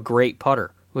also a great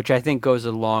putter, which I think goes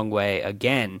a long way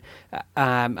again.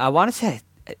 I want to say,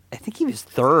 I think he was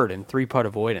 3rd in 3-putt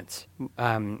avoidance.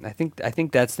 I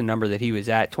think that's the number that he was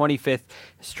at, 25th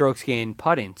strokes gained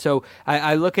putting. So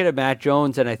I look at a Matt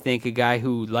Jones and I think a guy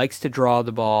who likes to draw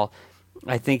the ball.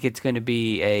 I think it's going to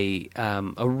be a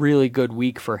really good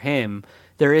week for him.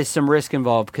 There is some risk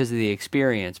involved because of the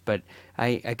experience, but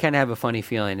I kind of have a funny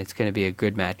feeling it's going to be a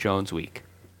good Matt Jones week.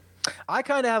 I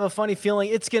kind of have a funny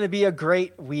feeling it's going to be a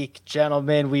great week,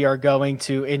 gentlemen. We are going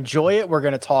to enjoy it. We're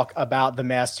going to talk about the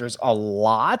Masters a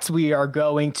lot. We are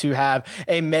going to have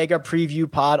a mega preview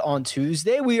pod on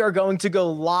Tuesday. We are going to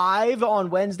go live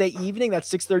on Wednesday evening. That's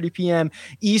 6:30 p.m.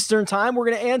 Eastern time. We're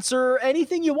going to answer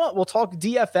anything you want. We'll talk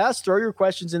DFS. Throw your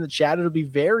questions in the chat. It'll be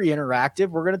very interactive.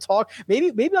 We're going to talk.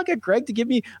 Maybe I'll get Greg to give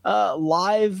me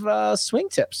live swing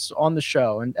tips on the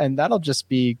show, and that'll just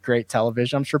be great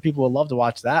television. I'm sure people will love to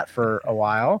watch that for a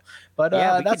while, but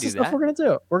that's the stuff we're gonna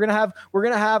do. We're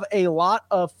gonna have a lot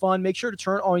of fun. Make sure to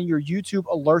turn on your YouTube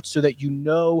alerts so that you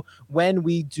know when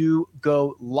we do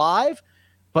go live.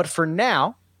 But for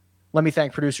now, let me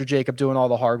thank producer Jacob doing all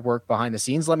the hard work behind the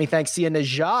scenes. Let me thank Sia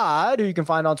Nejad, who you can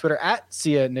find on Twitter at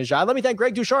Sia Nejad. Let me thank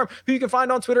Greg Ducharme, who you can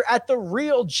find on Twitter at The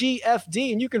Real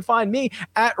GFD, and you can find me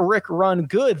at Rick Run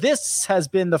Good. This has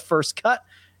been The First Cut,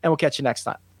 and we'll catch you next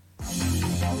time.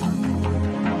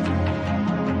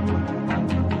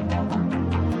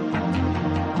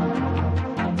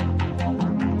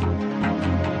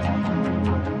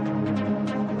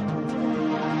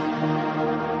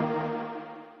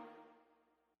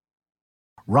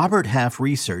 Robert Half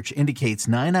research indicates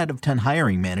 9 out of 10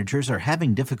 hiring managers are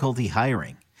having difficulty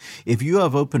hiring. If you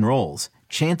have open roles,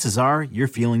 chances are you're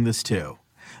feeling this too.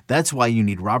 That's why you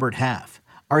need Robert Half.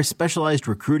 Our specialized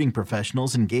recruiting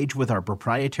professionals engage with our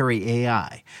proprietary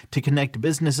AI to connect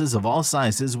businesses of all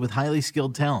sizes with highly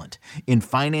skilled talent in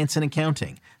finance and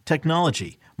accounting,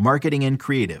 technology, marketing and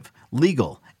creative,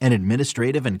 legal, and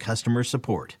administrative and customer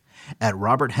support. At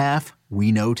Robert Half,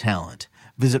 we know talent.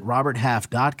 Visit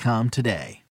roberthalf.com today.